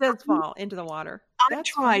 yeah, it does fall into the water. I That's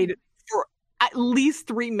tried for at least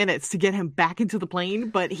 3 minutes to get him back into the plane,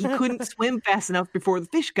 but he couldn't swim fast enough before the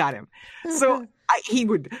fish got him. So he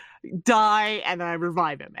would die, and then I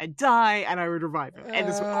revive him, and die, and I would revive him, and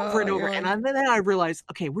just over and over. God. And then I realized,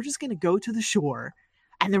 okay, we're just gonna go to the shore,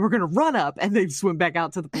 and then we're gonna run up, and then swim back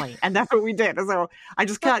out to the plane, and that's what we did. So I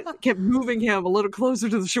just kept moving him a little closer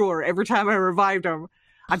to the shore every time I revived him,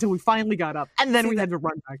 until we finally got up, and then we had to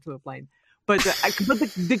run back to the plane. But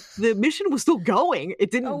the mission was still going.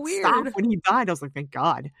 It didn't Oh, stop weird. when he died. I was like, thank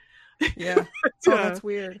God. Yeah. Oh, that's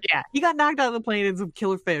weird. Yeah, he got knocked out of the plane, and some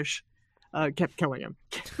killer fish kept killing him.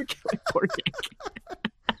 Killing poor Nick.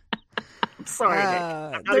 I'm sorry, Nick.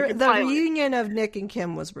 I'm not a The good pilot. reunion of Nick and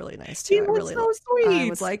Kim was really nice too. He I was really so liked- sweet. I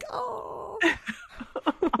was like, oh.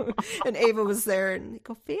 And Ava was there, and they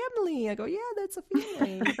go, family. I go, yeah, that's a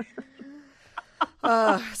family.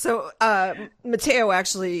 So Mateo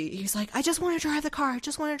actually, he's like, I just want to drive the car. I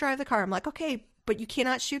just want to drive the car. I'm like, okay, but you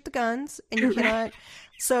cannot shoot the guns, and you cannot.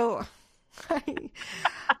 So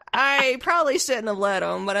I probably shouldn't have let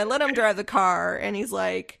him, but I let him drive the car, and he's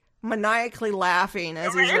like maniacally laughing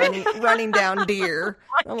as he's running down deer.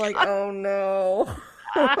 I'm like, oh no.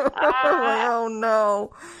 I'm like, oh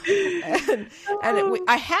no.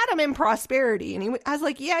 I had him in Prosperity, and I was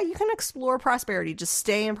like, yeah, you can explore Prosperity, just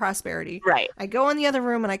stay in Prosperity. Right. I go in the other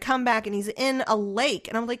room and I come back and he's in a lake,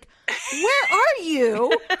 and I'm like, where are you?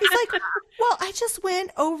 He's like, well, I just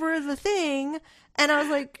went over the thing, and I was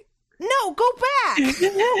like, no, go back.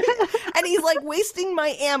 And he's like wasting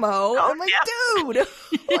my ammo. I'm like, dude,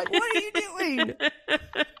 like, what are you doing?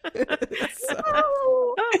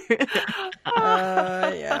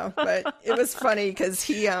 Yeah, but it was funny because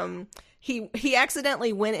he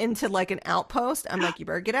accidentally went into like an outpost. I'm like, you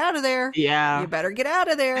better get out of there. Yeah. You better get out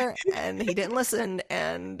of there. And he didn't listen.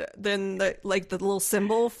 And then the little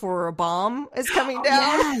symbol for a bomb is coming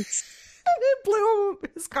down. Yes. it blew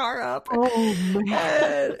his car up. Oh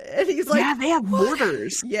man! And he's like, yeah, they have "What?"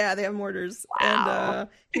 mortars. Yeah, they have mortars. Wow. And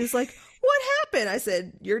he's like, "What happened?" I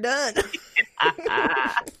said, "You're done."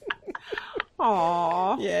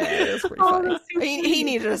 Aw. Yeah, it was pretty funny. He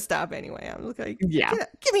needed to stop anyway. I'm like, Yeah.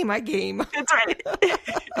 give me my game. That's right.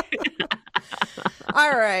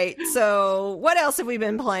 All right, so what else have we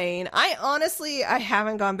been playing? I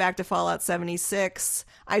haven't gone back to Fallout 76.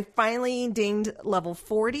 I finally dinged level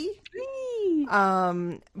 40,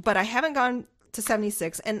 but I haven't gone to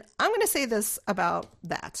 76. And I'm going to say this about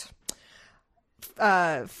that.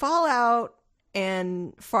 Fallout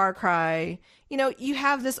and Far Cry, you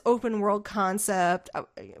have this open world concept.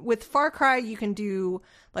 With Far Cry, you can do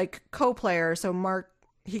like co-player. So Mark,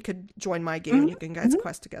 he could join my game. You can guys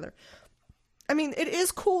quest together. I mean, it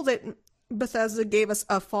is cool that Bethesda gave us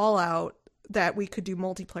a Fallout that we could do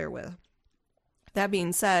multiplayer with. That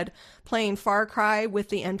being said, playing Far Cry with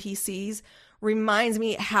the NPCs reminds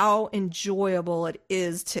me how enjoyable it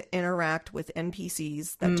is to interact with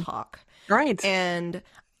NPCs that talk. Right. And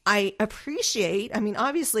I appreciate,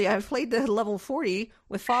 obviously I've played the level 40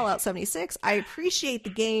 with Fallout 76. I appreciate the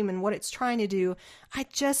game and what it's trying to do. I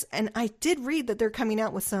did read that they're coming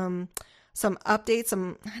out with some updates.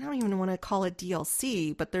 I don't even want to call it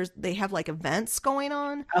DLC, but they have like events going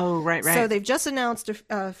on. Oh, right. So they've just announced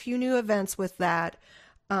a few new events with that.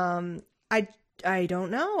 I don't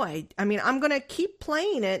know. I'm going to keep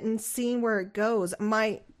playing it and seeing where it goes.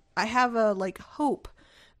 I have a hope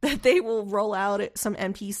that they will roll out some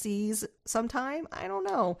NPCs sometime. I don't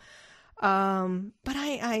know. But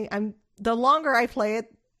I'm the longer I play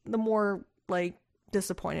it, the more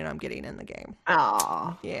disappointed I'm getting in the game.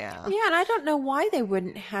 Oh, yeah. Yeah, and I don't know why they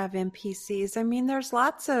wouldn't have NPCs. There's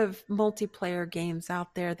lots of multiplayer games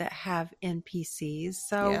out there that have NPCs.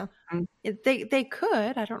 So they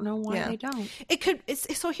could. I don't know why they don't. It could.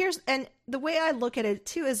 And the way I look at it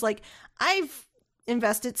too is I've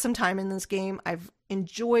invested some time in this game. I've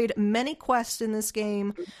enjoyed many quests in this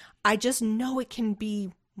game. I just know it can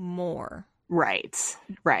be more. Right.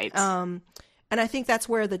 And I think that's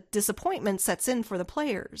where the disappointment sets in for the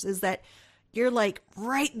players, is that you're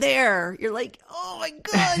right there. You're oh my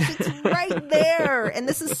gosh, it's right there. And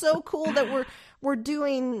this is so cool that we're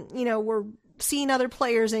doing, we're seeing other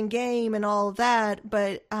players in game and all of that.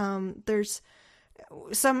 But there's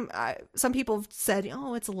some people have said,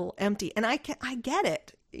 oh, it's a little empty. And I get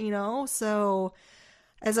it, So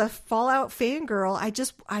as a Fallout fangirl, I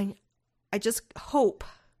just hope,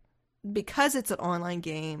 because it's an online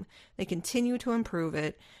game, they continue to improve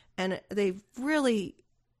it, and they really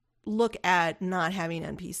look at not having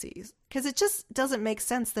NPCs, because it just doesn't make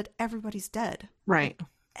sense that everybody's dead. Right.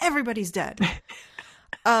 Everybody's dead.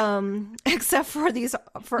 Except for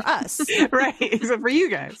us. Right. Except for you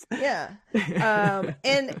guys. Yeah.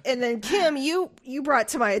 And then Kim, you brought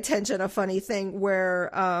to my attention a funny thing where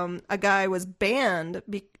a guy was banned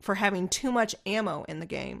for having too much ammo in the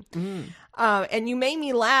game. And you made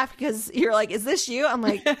me laugh because you're like, is this you? I'm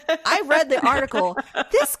like, I read the article.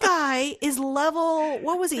 This guy is level,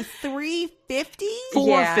 what was he, 350?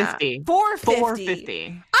 450. 450.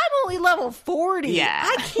 I'm only level 40. Yeah.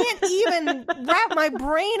 I can't even wrap my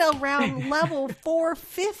brain around level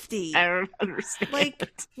 450. I don't understand.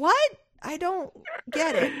 What? I don't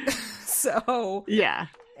get it. So. Yeah.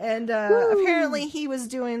 And apparently he was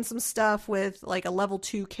doing some stuff with a level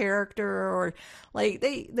 2 character, or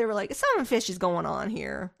they were like, something fishy's going on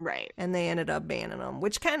here. Right. And they ended up banning him,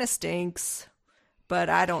 which kind of stinks. But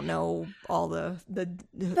I don't know all the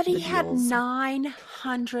But he had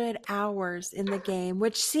 900 hours in the game,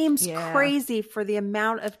 which seems crazy for the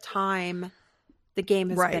amount of time the game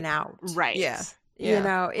has been out. Right. Yeah.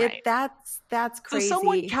 That's crazy. So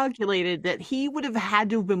someone calculated that he would have had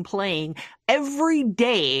to have been playing every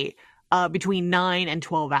day between 9 and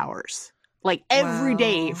 12 hours. Every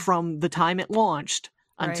day from the time it launched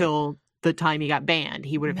until the time he got banned,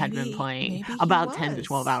 he would have had to been playing about 10 to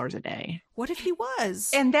 12 hours a day. What if he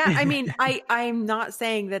was? And that, I'm not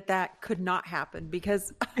saying that could not happen,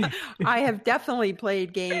 because I have definitely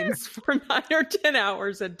played games for 9 or 10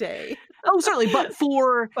 hours a day. Oh, certainly, but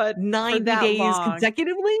for 90 days long.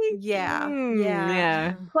 consecutively?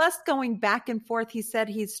 Yeah. Plus, going back and forth, he said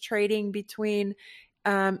he's trading between,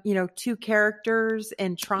 two characters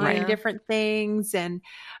and trying different things. And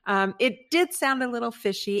it did sound a little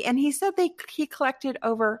fishy. And he said he collected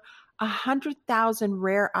over 100,000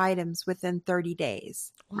 rare items within 30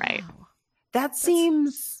 days. Right. That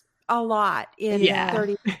seems a lot in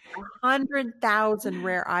 100,000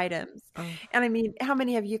 rare items. And how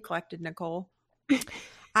many have you collected, Nicole?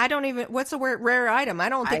 I don't even. What's a rare item? I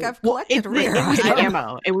don't think I've collected rare it was items. that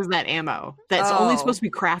ammo. It was that ammo that's only supposed to be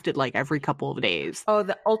crafted like every couple of days. Oh,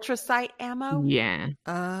 the ultrasight ammo? Yeah.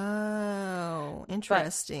 Oh,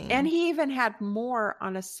 interesting. And he even had more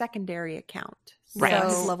on a secondary account. Right. Yeah,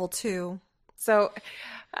 So- he's level 2. So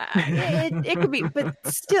it could be, but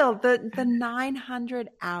still, the 900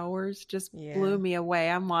 hours just blew me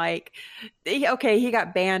away. I'm like, okay, he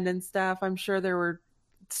got banned and stuff. I'm sure there were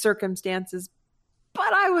circumstances,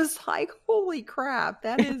 but I was like, holy crap,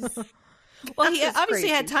 that is. Well, he That's obviously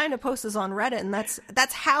crazy. had time to post this on Reddit, and that's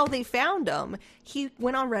how they found him. He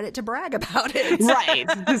went on Reddit to brag about it. Right.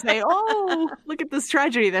 To say, oh, look at this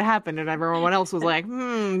tragedy that happened. And everyone else was like,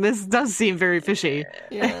 this does seem very fishy.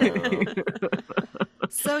 Yeah.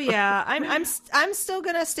 So yeah, I'm still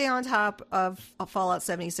gonna stay on top of Fallout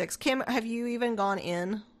 76. Kim, have you even gone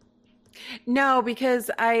in? No,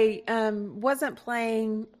 because I wasn't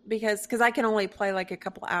playing because I can only play like a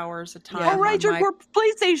couple hours a time. Yeah. Oh, right. on Your my- poor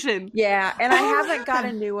PlayStation. Yeah, and I Oh, haven't got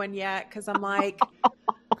a new one yet because I'm like,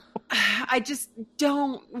 I just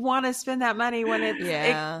don't want to spend that money when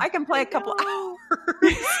I can play a couple hours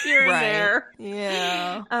here and there.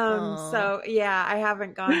 Yeah. So yeah, I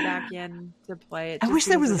haven't gone back in to play it. I just wish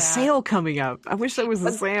there was because a of that. sale coming up. I wish there was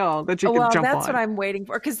a sale that you could Well, jump on. that's what I'm waiting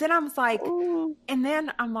for. Because then I was like, Ooh. and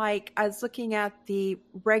then I'm like, I was looking at the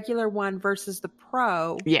regular one versus the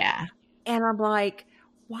pro, Yeah. and I'm like,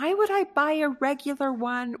 why would I buy a regular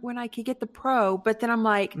one when I could get the pro? But then I'm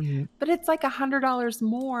like, but it's like $100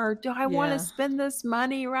 more. Do I want Yeah. to spend this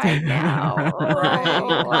money right now? Right.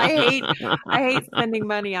 Oh, I hate spending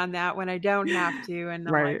money on that when I don't have to. And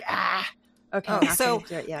I'm Right. like, okay, Oh, I'm not so- gonna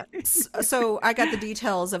do it yet. So I got the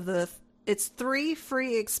details of it's 3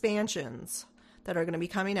 free expansions that are going to be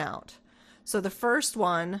coming out. So the first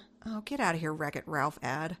one, oh, get out of here, Wreck-It Ralph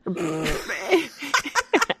ad.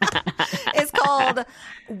 It's called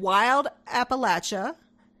Wild Appalachia.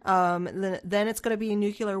 Then it's going to be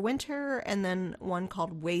Nuclear Winter, and then one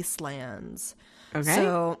called Wastelands. Okay.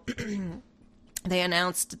 So they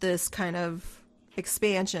announced this kind of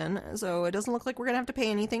expansion, so it doesn't look like we're going to have to pay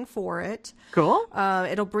anything for it. Cool.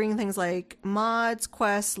 It'll bring things like mods,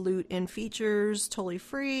 quests, loot, and features totally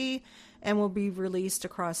free, and will be released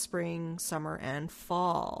across spring, summer, and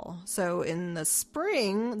fall. So in the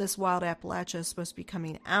spring, this Wild Appalachia is supposed to be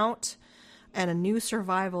coming out, and a new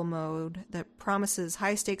survival mode that promises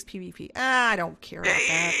high-stakes PvP. I don't care about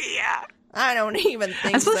that. Yeah. I don't even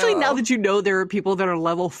think Especially so. now that you know there are people that are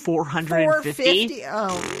level 450. 450. Oh,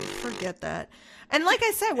 forget that. And like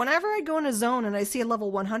I said, whenever I go in a zone and I see a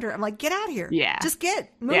level 100, I'm like, get out of here. Yeah. Just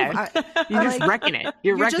move. Yeah. You're I'm just like, wrecking it.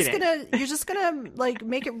 You're wrecking it. You're just gonna like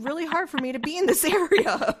make it really hard for me to be in this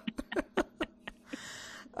area.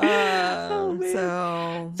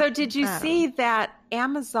 So did you I don't see that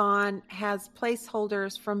Amazon has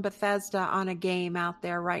placeholders from Bethesda on a game out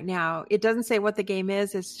there right now? It doesn't say what the game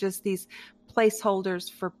is. It's just these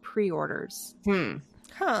placeholders for pre-orders.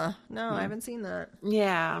 Huh? No, I haven't seen that.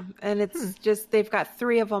 Yeah. And it's just, they've got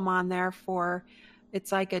 3 of them on there for,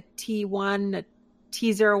 it's like a T1, a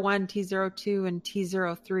T01, T02, and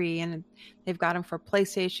T03. And they've got them for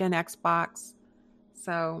PlayStation, Xbox.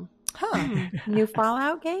 So, Huh? new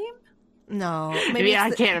Fallout game? No. Maybe I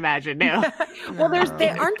it's can't imagine. No. Well, aren't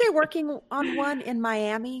they working on one in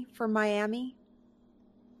Miami for Miami?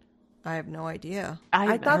 I have no idea. I I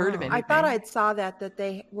haven't thought heard of anything. I thought I'd saw that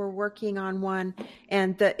they were working on one,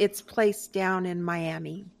 and it's placed down in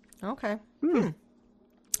Miami. Okay.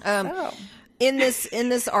 Oh. In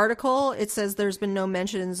this article, it says there's been no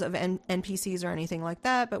mentions of NPCs or anything like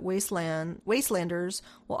that, but Wastelanders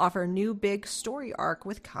will offer a new big story arc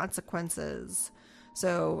with consequences.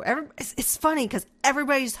 So it's funny because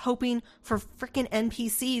everybody's hoping for freaking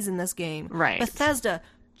NPCs in this game. Right. Bethesda,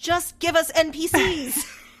 just give us NPCs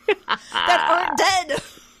that aren't dead.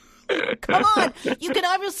 Come on. You can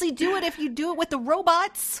obviously do it if you do it with the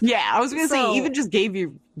robots. Yeah, I was going to say, So- even just gave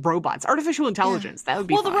you robots, artificial intelligence. That would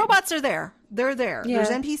be Well, fine. the robots are there. They're there. Yeah. There's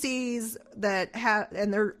NPCs that have,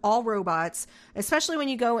 and they're all robots. Especially when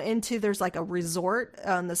you go into, there's like a resort,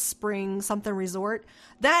 the Spring something resort.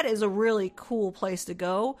 That is a really cool place to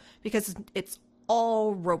go because it's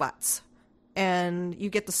all robots. And you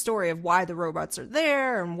get the story of why the robots are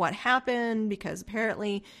there and what happened, because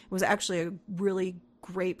apparently it was actually a really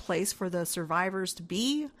great place for the survivors to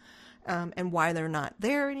be, and why they're not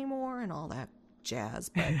there anymore and all that jazz.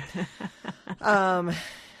 But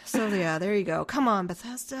so yeah, there you go. Come on,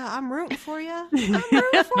 Bethesda, I'm rooting for you. I'm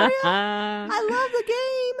rooting for you. I love the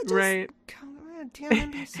game. Just, Right. come on,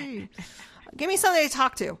 damn NPC. Give me something to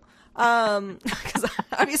talk to. Because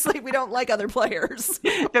obviously we don't like other players.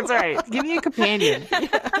 That's right. Give me a companion.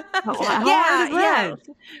 How hard is Yeah. that?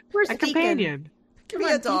 Where's A Deacon? companion. Give Come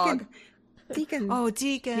me a on, dog. Deacon Oh,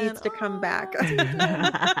 Deacon needs to come back.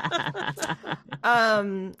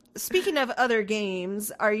 Speaking of other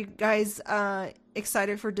games, are you guys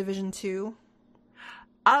excited for Division 2?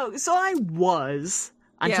 Oh, so I was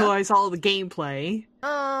until Yeah. I saw the gameplay.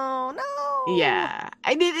 Oh no! Yeah,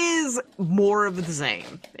 and it is more of the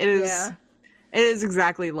same. It is. Yeah. It is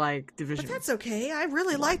exactly like Division. But that's okay. I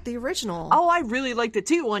really like the original. Oh, I really liked it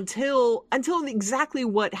too until exactly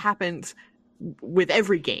what happened with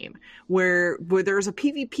every game, where there's a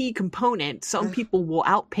PvP component. Some people will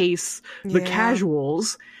outpace the Yeah.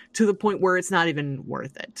 casuals to the point where it's not even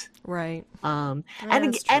worth it. Right. And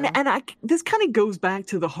that's and true. I this kind of goes back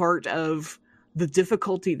to the heart of the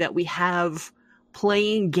difficulty that we have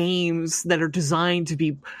playing games that are designed to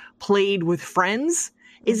be played with friends.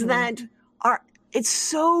 Is that it's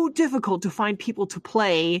so difficult to find people to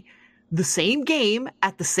play the same game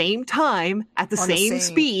at the same time, at the On the same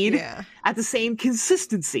speed, Yeah. at the same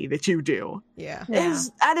consistency that you do. Yeah.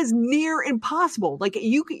 That is near impossible. Like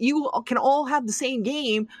you can all have the same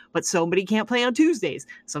game, but somebody can't play on Tuesdays.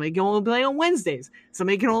 Somebody can only play on Wednesdays.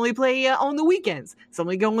 Somebody can only play on the weekends.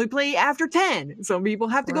 Somebody can only play after 10. Some people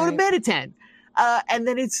have to go to Right. bed at 10. And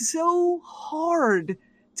then it's so hard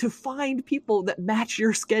to find people that match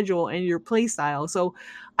your schedule and your play style. So,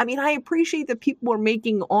 I mean, I appreciate that people are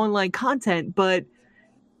making online content, but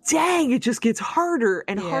dang, it just gets harder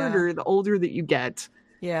and Yeah. harder the older that you get.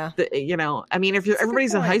 Yeah. I mean, if you're That's a good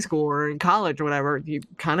everybody's in high point. school or in college or whatever, you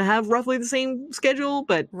kind of have roughly the same schedule,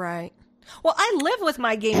 but Right. Well, I live with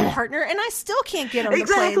my gaming partner, and I still can't get him to play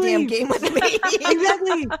a Exactly. damn game with me.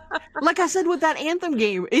 exactly. Like I said with that Anthem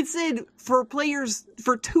game, it said for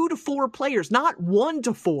 2 to 4 players, not 1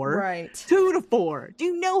 to 4. Right. 2 to 4. Do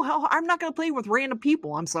you know how I'm not going to play with random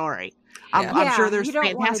people? I'm sorry. I'm Yeah, sure there's you don't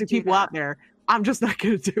wanna fantastic do people that. out there. I'm just not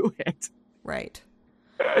going to do it. Right.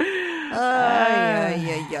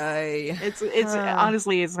 Ay. It's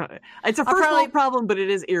honestly it's a first probably- world problem, but it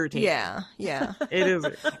is irritating. Yeah. Yeah. It is.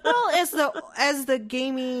 Well, as the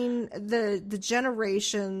gaming the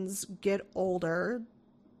generations get older,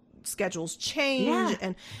 schedules change,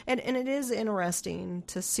 Yeah. and it is interesting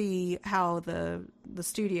to see how the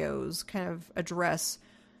studios kind of address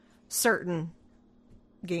certain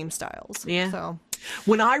game styles. Yeah. So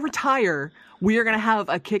When I retire, we are going to have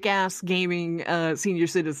a kick-ass gaming senior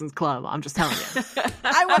citizens club. I'm just telling you.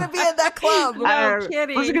 I want to be in that club.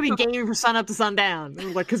 kidding. We're just going to be gaming from sun up to sundown.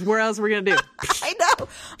 Like, because where else are we going to do? I know.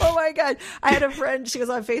 Oh my god! I had a friend. She was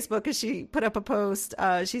on Facebook because she put up a post.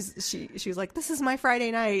 She was like, "This is my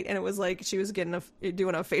Friday night," and it was like she was doing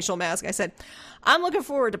a facial mask. I said, "I'm looking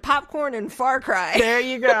forward to popcorn and Far Cry." There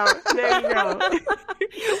you go. There you go.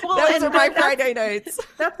 Those are my Friday nights.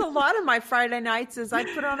 That's a lot of my Friday nights is I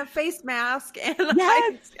put on a face mask and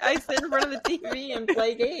Yes. I sit in front of the TV and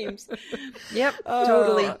play games. Yep,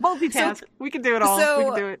 totally. Multitask. We can do it all. so- we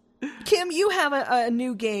can do it. Kim, you have a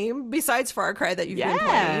new game besides Far Cry that you've been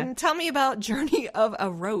playing. Tell me about Journey of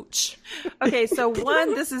a Roach. Okay, so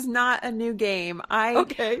one, this is not a new game.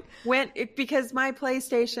 I went because my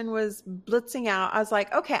PlayStation was blitzing out. I was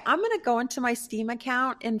like, okay, I'm going to go into my Steam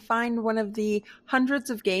account and find one of the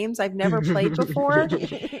hundreds of games I've never played before.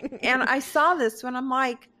 And I saw this one. I'm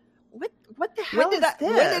like, what the hell is this?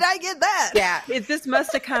 When did I get that? Yeah, this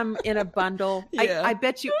must have come in a bundle. Yeah. I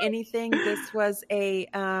bet you anything this was a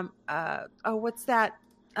what's that?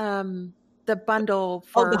 The bundle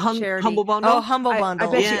for charity. Humble Bundle? Oh, Humble Bundle.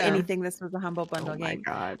 I bet you Yeah. anything this was a Humble Bundle Oh my game.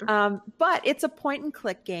 God. But it's a point and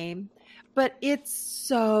click game, but it's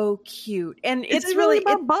so cute. And Is it's it really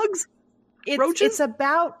really about bugs? Roaches? it's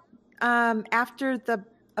about after the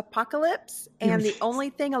apocalypse and the only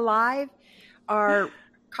thing alive are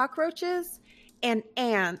cockroaches and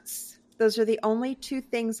ants. Those are the only two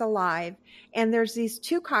things alive. And there's these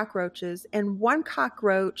two cockroaches, and one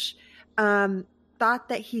cockroach thought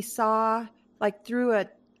that he saw, like through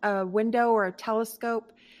a window or a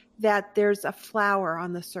telescope, that there's a flower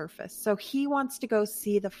on the surface. So he wants to go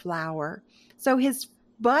see the flower. So his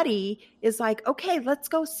buddy is like, okay, let's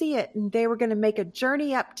go see it. And they were going to make a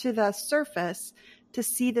journey up to the surface to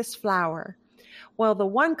see this flower. Well, the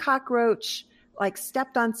one cockroach like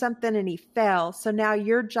stepped on something and he fell. So now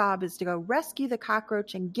your job is to go rescue the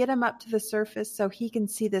cockroach and get him up to the surface so he can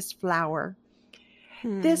see this flower.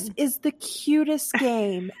 This is the cutest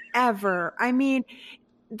game ever. I mean,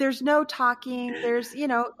 there's no talking. There's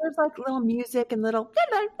there's like little music and little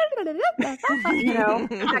that kind of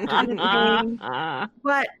thing.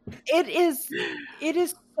 But it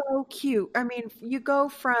is so cute. I mean, you go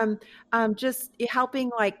from just helping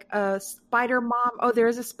like a spider mom. Oh, there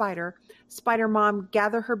is a spider mom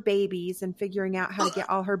gather her babies and figuring out how to get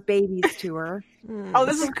all her babies to her. Oh,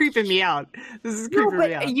 this is creeping me out.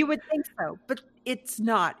 Me out. You would think so, but it's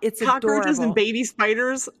not. It's cockroaches adorable. and baby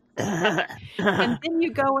spiders. And then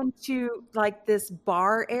you go into like this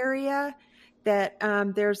bar area that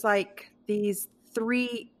there's like these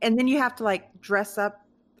 3, and then you have to like dress up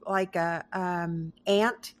like a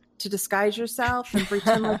ant to disguise yourself and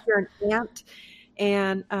pretend like you're an ant.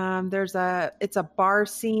 And it's a bar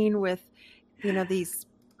scene with these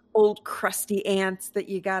old crusty ants that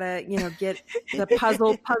you gotta get the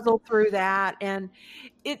puzzle through that. And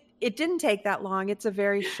it didn't take that long. It's a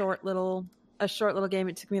very short little game.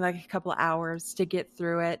 It took me like a couple of hours to get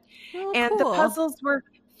through it. Oh, and cool. The puzzles were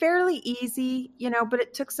fairly easy, but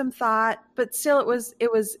it took some thought. But still,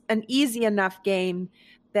 it was an easy enough game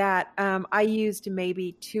that I used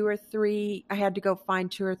maybe 2 or 3. I had to go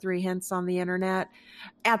find 2 or 3 hints on the internet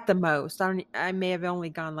at the most. I may have only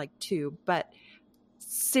gone like 2, but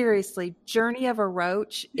seriously, Journey of a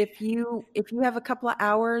Roach. If you have a couple of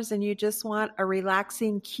hours and you just want a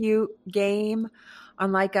relaxing, cute game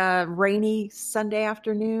on like a rainy Sunday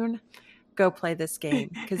afternoon, go play this game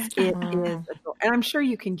because it is adorable. And I'm sure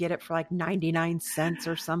you can get it for like 99 cents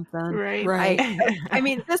or something. Right. I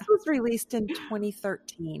mean, this was released in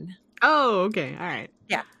 2013. Oh, okay. All right.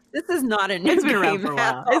 Yeah. This is not a new game. It's been around for a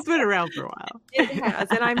while. It's been around for a while. It has.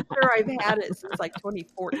 And I'm sure I've had it since like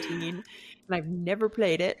 2014 and I've never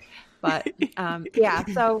played it. But yeah,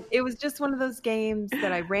 so it was just one of those games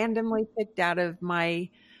that I randomly picked out of my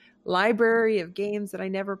library of games that I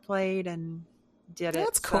never played and did it.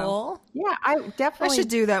 That's cool. Yeah, I definitely should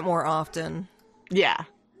do that more often. Yeah.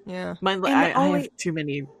 Yeah. I have too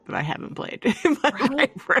many that I haven't played in my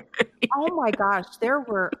library. Oh my gosh,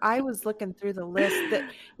 I was looking through the list that,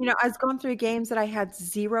 I was going through games that I had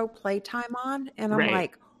 0 playtime on, and I'm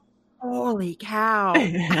like, holy cow.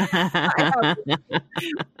 I have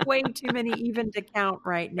way too many even to count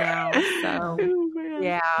right now. So,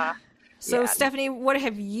 yeah. So, Stephanie, what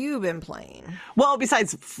have you been playing? Well,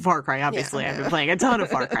 besides Far Cry, obviously, I've been playing a ton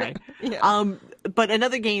of Far Cry. But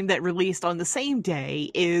another game that released on the same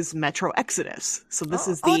day is Metro Exodus. So this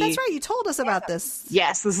is the... Oh, that's right. You told us about this.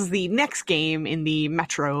 Yes, this is the next game in the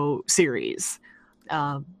Metro series.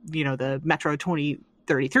 The Metro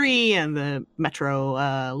 2033 and the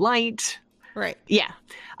Metro Light. Right. Yeah.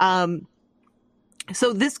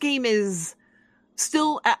 So this game is...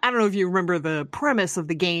 still, I don't know if you remember the premise of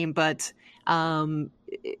the game, but,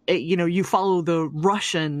 you follow the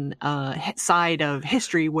Russian side of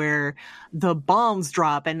history where the bombs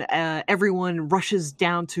drop and everyone rushes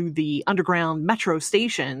down to the underground metro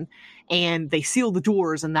station and they seal the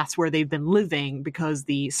doors, and that's where they've been living because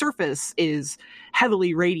the surface is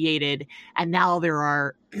heavily radiated and now there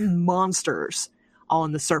are monsters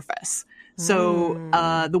on the surface. So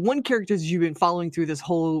the one character you've been following through this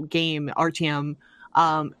whole game, Artyom,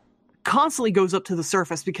 constantly goes up to the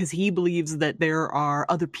surface because he believes that there are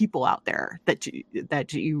other people out there that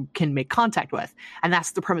you can make contact with. And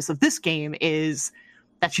that's the premise of this game, is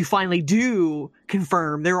that you finally do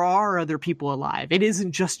confirm there are other people alive. It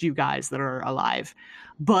isn't just you guys that are alive,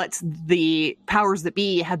 but the powers that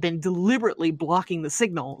be have been deliberately blocking the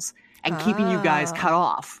signals and keeping you guys cut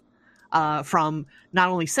off from not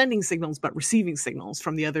only sending signals, but receiving signals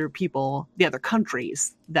from the other people, the other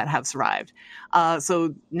countries that have survived.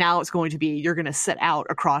 So now it's going to be, you're going to set out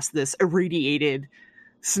across this irradiated,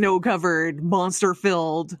 snow-covered,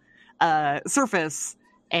 monster-filled surface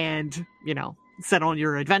and, set on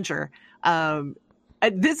your adventure.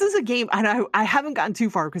 This is a game, and I haven't gotten too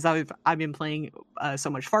far because I've been playing so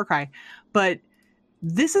much Far Cry, but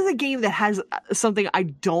this is a game that has something I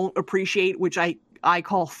don't appreciate, which I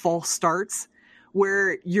call false starts,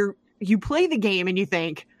 where you play the game and you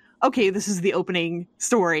think, okay, this is the opening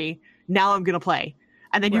story. Now I'm going to play.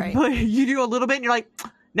 And then you do a little bit and you're like,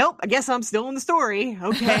 nope, I guess I'm still in the story.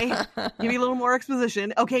 Okay. Give me a little more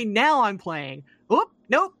exposition. Okay. Now I'm playing. Oop,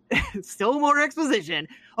 nope. Still more exposition.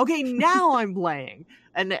 Okay. Now I'm playing.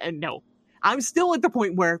 And no, I'm still at the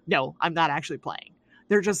point where no, I'm not actually playing.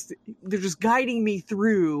 They're just guiding me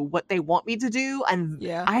through what they want me to do, and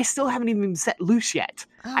I still haven't even been set loose yet.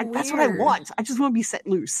 That's what I want. I just want to be set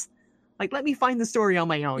loose. Like, let me find the story on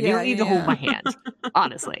my own. You don't need to hold my hand.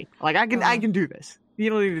 Honestly, like I can do this. You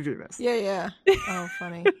don't need to do this. Yeah. Oh,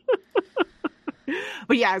 funny.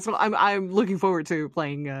 But yeah, so I'm looking forward to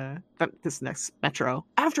playing this next Metro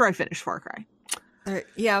after I finish Far Cry.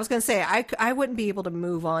 Yeah, I was gonna say I wouldn't be able to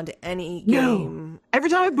move on to any game. No. Every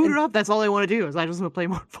time I boot it up, that's all I want to do is I just want to play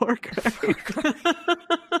more Far Cry.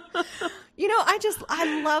 You know,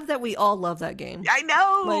 I love that we all love that game. I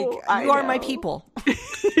know. Like, you are my people.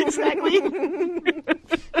 Exactly.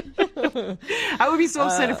 I would be so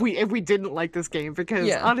upset if we didn't like this game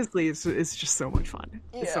because honestly, it's just so much fun.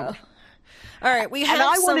 It's so much fun. All right, we have. And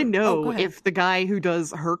I want to know go ahead. if the guy who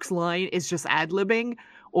does Herc's line is just ad-libbing,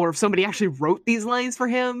 or if somebody actually wrote these lines for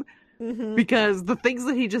him. Mm-hmm. Because the things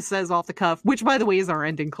that he just says off the cuff, which by the way is our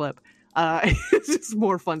ending clip, it's just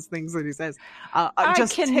more fun things that he says.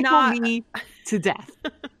 Just tickle me to death.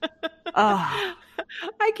 I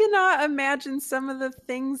cannot imagine some of the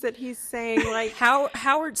things that he's saying. Like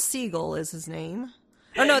Howard Siegel is his name.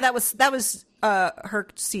 Oh no, that was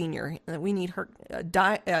Herc Senior. We need Herc.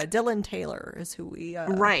 Dylan Taylor is who we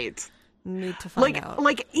right. need to find out.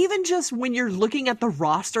 Like even just when you're looking at the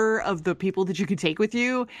roster of the people that you can take with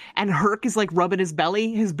you, and Herc is like rubbing his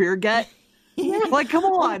belly, his beer gut. Like, come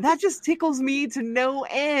on, that just tickles me to no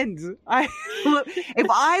end. If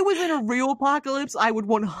I was in a real apocalypse, I would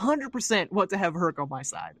 100% want to have Herc on my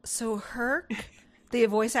side. So Herc, the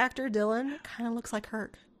voice actor Dylan, kind of looks like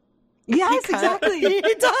Herc. Yes, exactly. He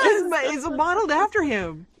does. It's modeled after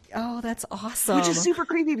him. Oh, that's awesome. Which is super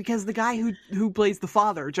creepy because the guy who plays the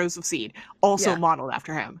father, Joseph Seed, also modeled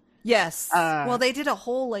after him. Yes. Well, they did a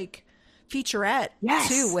whole like featurette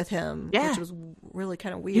too with him, which was really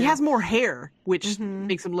kind of weird. He has more hair, which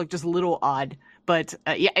makes him look just a little odd. But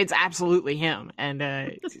it's absolutely him. And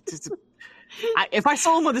if I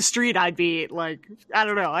saw him on the street, I'd be like, I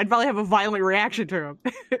don't know, I'd probably have a violent reaction to him.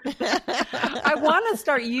 I want to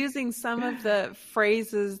start using some of the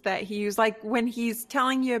phrases that he used, like when he's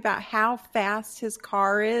telling you about how fast his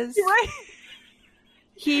car is. Right.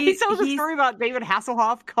 He tells a story about David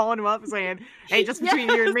Hasselhoff calling him up and saying, hey, just between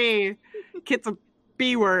you and me, Kit's a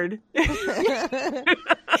B word. What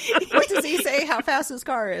does he say? How fast his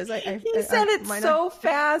car is? He said it's so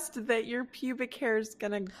fast that your pubic hair is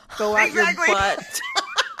gonna go out your butt.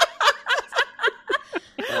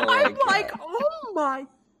 I'm like, oh my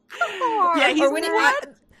god! Yeah,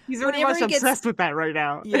 he's very much obsessed with that right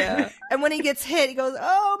now. Yeah, and when he gets hit, he goes,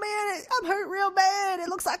 "Oh man, I'm hurt real bad. It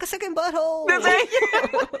looks like a second butthole."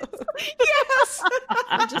 Yes.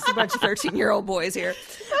 We're just a bunch of 13-year-old boys here.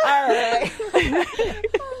 All right.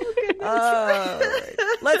 All right.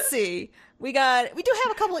 Let's see. We do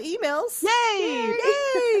have a couple of emails.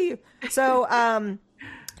 Yay! So,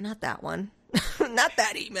 not that one. Not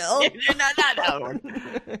that email. Not that one.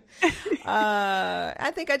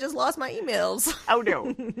 I think I just lost my emails. Oh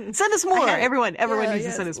no! Send us more, everyone. Everyone needs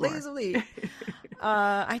to send us more. Lazily.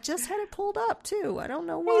 I just had it pulled up too. I don't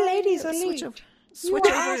know why. Hey, ladies, switch you're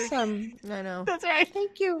over. awesome. I know. That's right.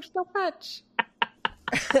 Thank you so much.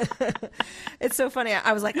 It's so funny.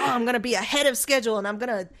 I was like, oh, I'm gonna be ahead of schedule, and I'm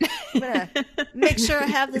gonna make sure I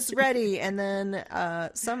have this ready. And then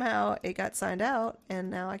somehow it got signed out,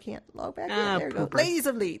 and now I can't log back in. There it goes. Ladies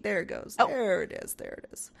of Lead. There it goes. Oh. There it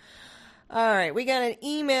is. All right, we got an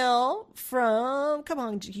email from, come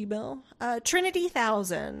on, Gmail, Trinity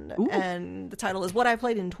 1000, and the title is What I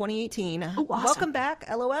Played in 2018. Ooh, awesome. Welcome back,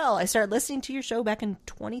 LOL. I started listening to your show back in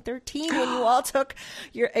 2013 when you all took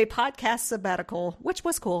a podcast sabbatical, which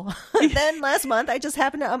was cool. Then last month, I just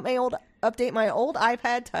happened to update my old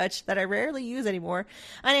iPad Touch that I rarely use anymore,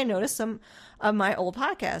 and I noticed some of my old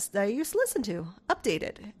podcasts that I used to listen to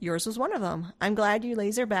updated. Yours was one of them. I'm glad you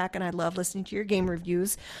laser back, and I love listening to your game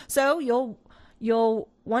reviews. So you'll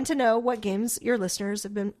want to know what games your listeners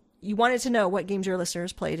have been. You wanted to know what games your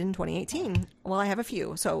listeners played in 2018. Well, I have a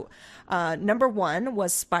few. So, number one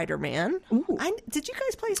was Spider-Man. Did you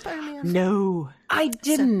guys play Spider-Man? No, I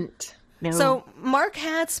didn't. No. So Mark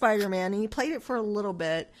had Spider-Man, and he played it for a little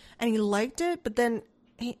bit, and he liked it, but then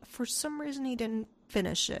for some reason he didn't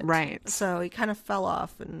finish it. Right. So he kind of fell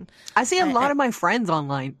off, and I see a lot of my friends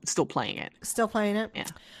online still playing it.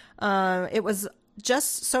 Yeah. It was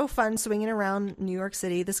just so fun swinging around New York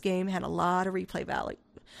City. This game had a lot of replay value.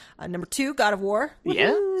 Number two, God of War.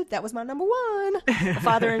 Yeah. Woo-hoo, that was my number one. The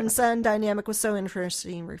father and son dynamic was so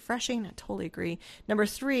interesting and refreshing. I totally agree. Number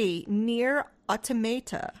three, Nier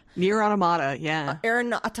Automata. Nier Automata, yeah.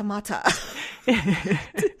 Aaron Automata.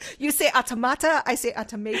 You say automata, I say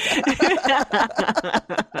automata.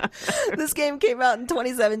 This game came out in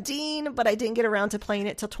 2017, but I didn't get around to playing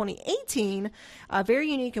it till 2018. A very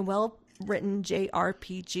unique and well-written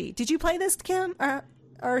JRPG. Did you play this, Kim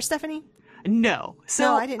or Stephanie? No. So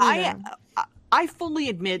no, I didn't either. I fully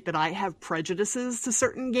admit that I have prejudices to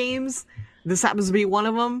certain games. This happens to be one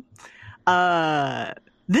of them.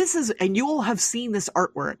 This is, and you will have seen this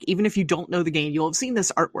artwork, even if you don't know the game, you'll have seen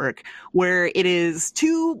this artwork where it is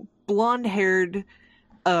two blonde-haired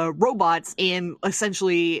robots in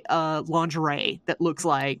essentially lingerie that looks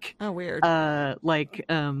like weird, like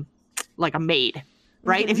a maid.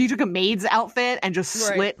 Right? If you took a maid's outfit and just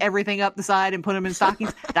slit everything up the side and put them in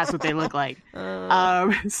stockings, that's what they look like.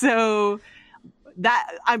 So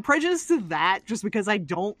that I'm prejudiced to that just because I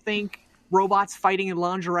don't think robots fighting in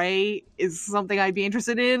lingerie is something I'd be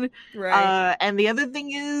interested in. Right. And the other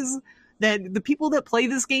thing is that the people that play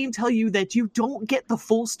this game tell you that you don't get the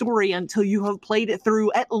full story until you have played it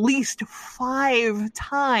through at least 5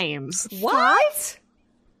 times. What?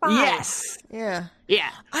 5. Yes. Yeah. Yeah.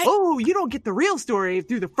 You don't get the real story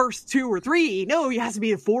through the first 2 or 3. No, it has to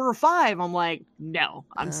be a 4 or 5. I'm like, no,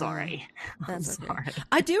 I'm sorry. That's I'm okay. sorry.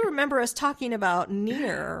 I do remember us talking about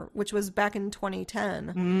Nier, which was back in 2010.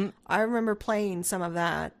 Mm-hmm. I remember playing some of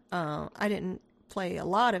that. I didn't play a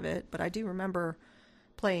lot of it, but I do remember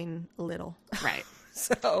playing a little. Right.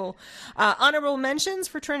 So, honorable mentions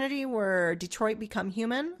for Trinity were Detroit Become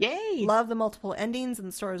Human. Yay. Love the multiple endings, and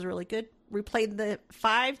the story was really good. Replayed the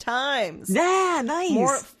 5 times. Yeah,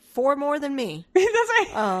 nice. 4 more than me. That's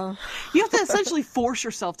right. You have to essentially force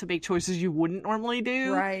yourself to make choices you wouldn't normally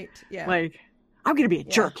do. Right. Yeah. Like, I'm going to be a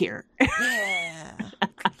jerk here. Yeah.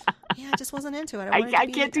 Yeah, I just wasn't into it. I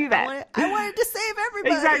can't do that. I wanted to save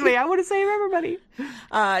everybody. Exactly. I want to save everybody.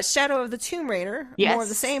 Shadow of the Tomb Raider. Yes. More of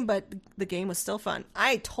the same, but the game was still fun.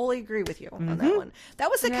 I totally agree with you on that one. That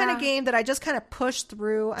was the kind of game that I just kind of pushed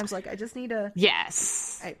through. I was like, I just need to...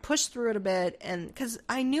 Yes. I pushed through it a bit, and because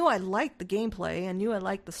I knew I liked the gameplay. I knew I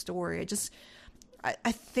liked the story.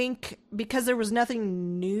 I think because there was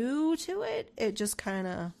nothing new to it, it just kind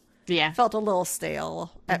of... Yeah. felt a little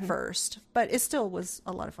stale at first, but it still was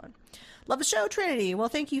a lot of fun. Love the show, Trinity. Well,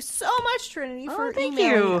 thank you so much, Trinity, for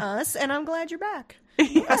emailing us, and I'm glad you're back.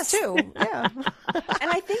 Us too. Yeah. And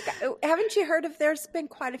I think, haven't you heard of, there's been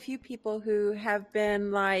quite a few people who have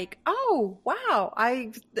been like, oh, wow,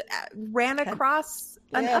 I ran across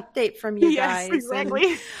an update from you guys. Yes,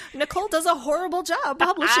 exactly. Nicole does a horrible job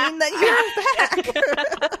publishing that you're back.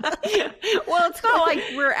 Well, it's not like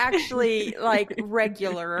we're actually like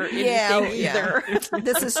regular or anything either.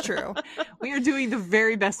 This is true. We are doing the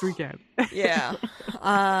very best we can. Yeah.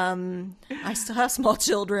 I still have small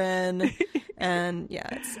children. And yeah,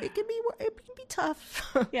 it can be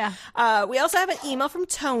tough. Yeah. We also have an email from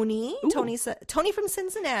Tony. Tony from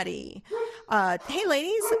Cincinnati. Hey,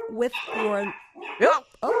 ladies, with your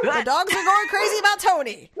the dogs are going crazy about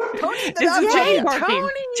Tony. Tony, the dog. Jane barking.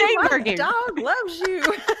 Tony, Jane my barking. dog loves you.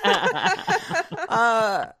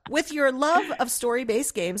 With your love of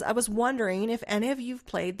story-based games, I was wondering if any of you've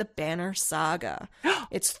played the Banner Saga.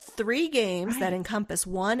 It's 3 games that encompass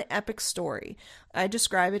one epic story. I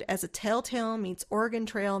describe it as a Telltale meets Oregon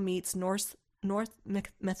Trail meets North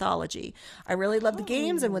mythology. I really love the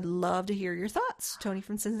games and would love to hear your thoughts. Tony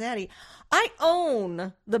from Cincinnati. I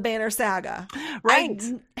own the Banner Saga. Right.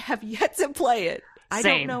 I have yet to play it. I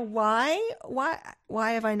Same. don't know why.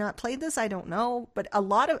 Why have I not played this? I don't know. But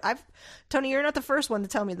Tony, you're not the first one to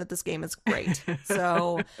tell me that this game is great.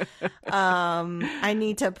 So I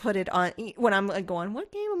need to put it on when I'm like going, what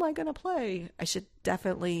game am I going to play? I should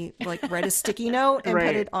definitely like write a sticky note and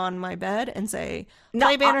put it on my bed and say,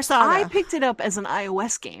 play Banner Saga. I picked it up as an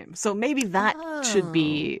iOS game, so maybe that should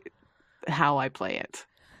be how I play it.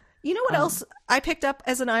 You know what else I picked up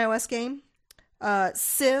as an iOS game?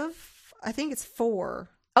 Civ. I think it's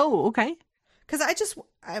 4. Oh, okay. Because I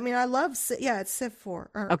love, it's Civ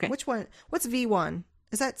 4. Okay. Which one? What's V1?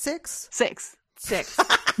 Is that 6? 6. 6. 4,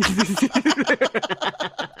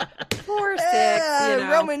 6.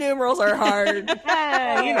 Roman numerals are hard.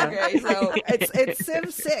 Hey, Okay, so it's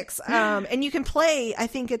Civ 6. And you can play, I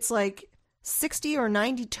think it's like 60 or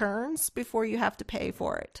 90 turns before you have to pay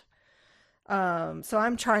for it. So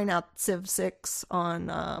I'm trying out Civ 6 on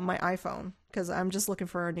my iPhone because I'm just looking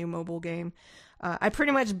for a new mobile game. I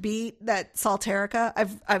pretty much beat that Salterica.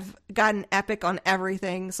 I've gotten epic on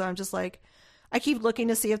everything, so I'm just like, I keep looking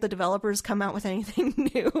to see if the developers come out with anything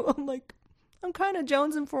new. I'm like, I'm kind of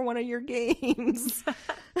jonesing for one of your games.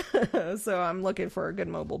 So I'm looking for a good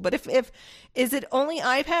mobile. But if is it only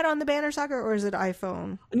iPad on the Banner Saga or is it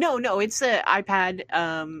iPhone? No, it's an iPad.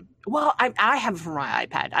 Well, I have it for my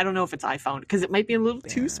iPad. I don't know if it's iPhone because it might be a little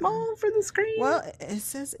too small for the screen. Well, it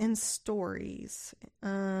says in stories.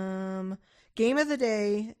 Game of the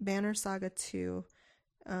day, Banner Saga 2.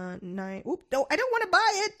 9. Oop, no, I don't want to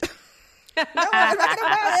buy it. No, I'm not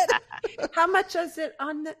gonna buy it. How much is it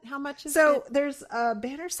on the? How much is it? So there's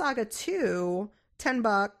Banner Saga 2,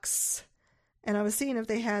 $10, and I was seeing if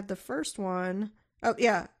they had the first one. Oh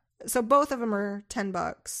yeah, So both of them are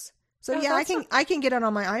 $10. So yeah, I can get it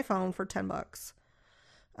on my iPhone for $10.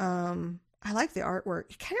 I like the artwork.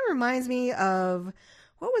 It kind of reminds me of,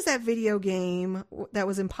 what was that video game that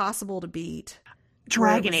was impossible to beat?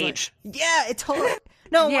 Dragon Age. Yeah, it totally.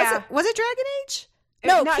 No, Yeah. was it Dragon Age?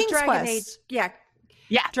 No, not King's Dragon Quest. Age. Yeah.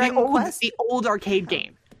 Yeah, Dragon Quest? the old arcade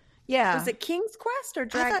game. Yeah. Was it King's Quest or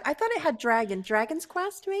Dragon? I thought it had Dragon. Dragon's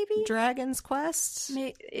Quest, maybe? Dragon's Quest?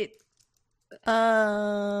 No,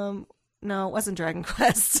 it wasn't Dragon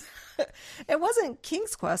Quest. It wasn't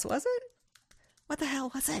King's Quest, was it? What the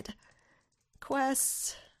hell was it?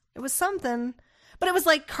 Quest. It was something. But it was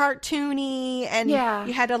like cartoony, and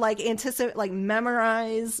you had to like anticipate, like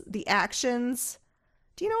memorize the actions.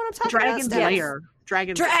 Do you know what I'm talking Dragon's about? Lair.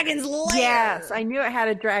 Dragon's Lair. Yes, I knew it had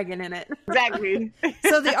a dragon in it. Exactly.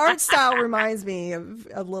 So the art style reminds me of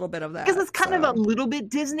a little bit of that. Because it's kind of a little bit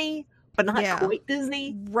Disney, but not quite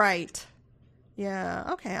Disney. Right.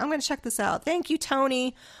 Yeah. Okay. I'm going to check this out. Thank you,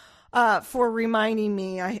 Tony, for reminding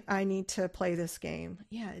me I need to play this game.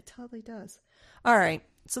 Yeah, it totally does. All right.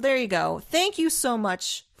 So there you go. Thank you so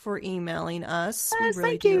much for emailing us. We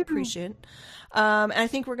really do appreciate it. And I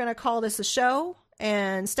think we're going to call this a show.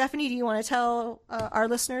 And Stephanie, do you want to tell our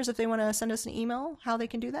listeners, if they want to send us an email, how they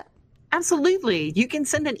can do that? Absolutely. You can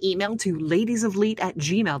send an email to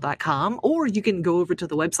ladiesofleet@gmail.com, or you can go over to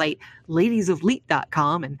the website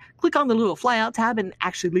ladiesofleet.com and click on the little flyout tab and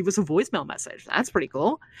actually leave us a voicemail message. That's pretty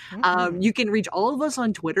cool. Mm-hmm. You can reach all of us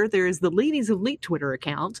on Twitter. There is the Ladies of Leet Twitter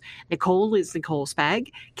account. Nicole is Nicole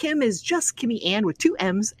Spag. Kim is just Kimmy Ann with 2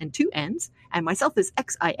 M's and 2 N's. And myself is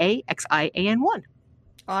XIAXIAN1.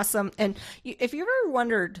 Awesome. And if you ever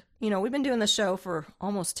wondered, we've been doing the show for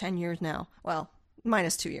almost 10 years now. Well,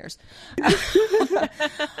 minus 2 years.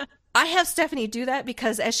 I have Stephanie do that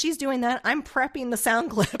because as she's doing that, I'm prepping the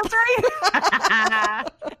sound clip. That's right.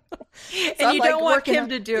 And you don't want Kim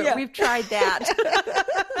to do it. Yeah. We've tried that.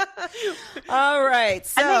 All right.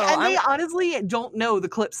 So and they honestly don't know the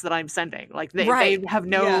clips that I'm sending. Like they have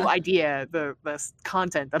no idea the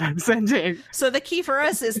content that I'm sending. So the key for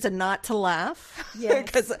us is not to laugh. Yeah.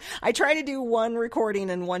 Because I try to do one recording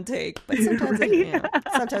in one take, but sometimes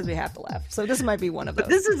sometimes we have to laugh. So this might be one of those. But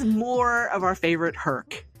this is more of our favorite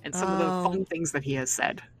Herc and some of the fun things that he has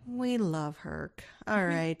said. We love Herc. All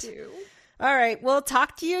right. We do. All right. We'll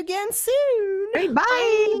talk to you again soon. Hey,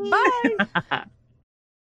 bye. Bye.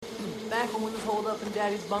 Back when we was holed up in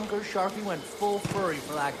Daddy's bunker, Sharky went full furry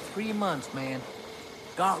for like 3 months, man.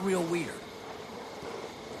 Got real weird.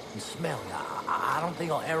 And smell, I don't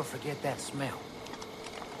think I'll ever forget that smell.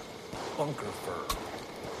 Bunker fur.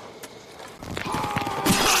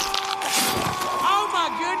 Oh my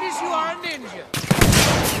goodness, you are a ninja!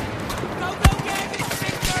 Go, Gabby,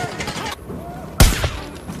 Victor!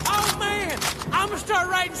 Oh man, I'm gonna start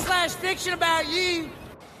writing /fiction about you.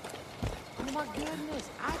 Oh my goodness,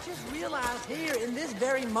 I just realized here in this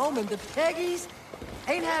very moment that Peggies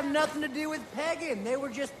ain't have nothing to do with pegging. They were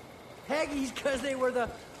just Peggies because they were the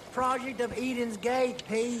project of Eden's Gate,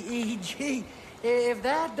 P-E-G. If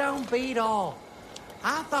that don't beat all.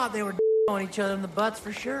 I thought they were on each other in the butts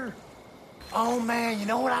for sure. Oh man, you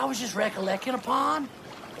know what I was just recollecting upon?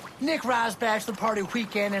 Nick Rye's bachelor party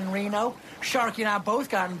weekend in Reno. Sharky and I both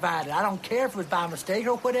got invited. I don't care if it was by mistake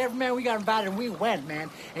or whatever, man. We got invited and we went,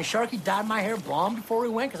 man. And Sharky dyed my hair blonde before we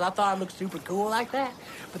went because I thought I looked super cool like that.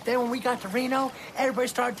 But then when we got to Reno, everybody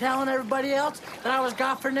started telling everybody else that I was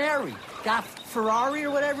Guy Ferrari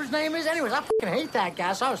or whatever his name is. Anyways, I fucking hate that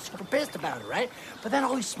guy, so I was super pissed about it, right? But then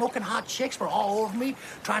all these smoking hot chicks were all over me,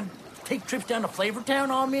 trying to take trips down to Flavortown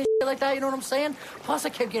on me and shit like that, you know what I'm saying? Plus, I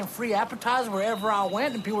kept getting free appetizers wherever I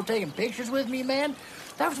went, and people were taking pictures with me, man.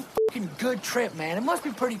 That was a fucking good trip, man. It must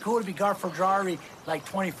be pretty cool to be Gar Ferrari, like,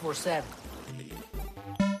 24/7.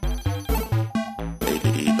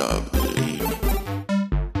 Lady Dog.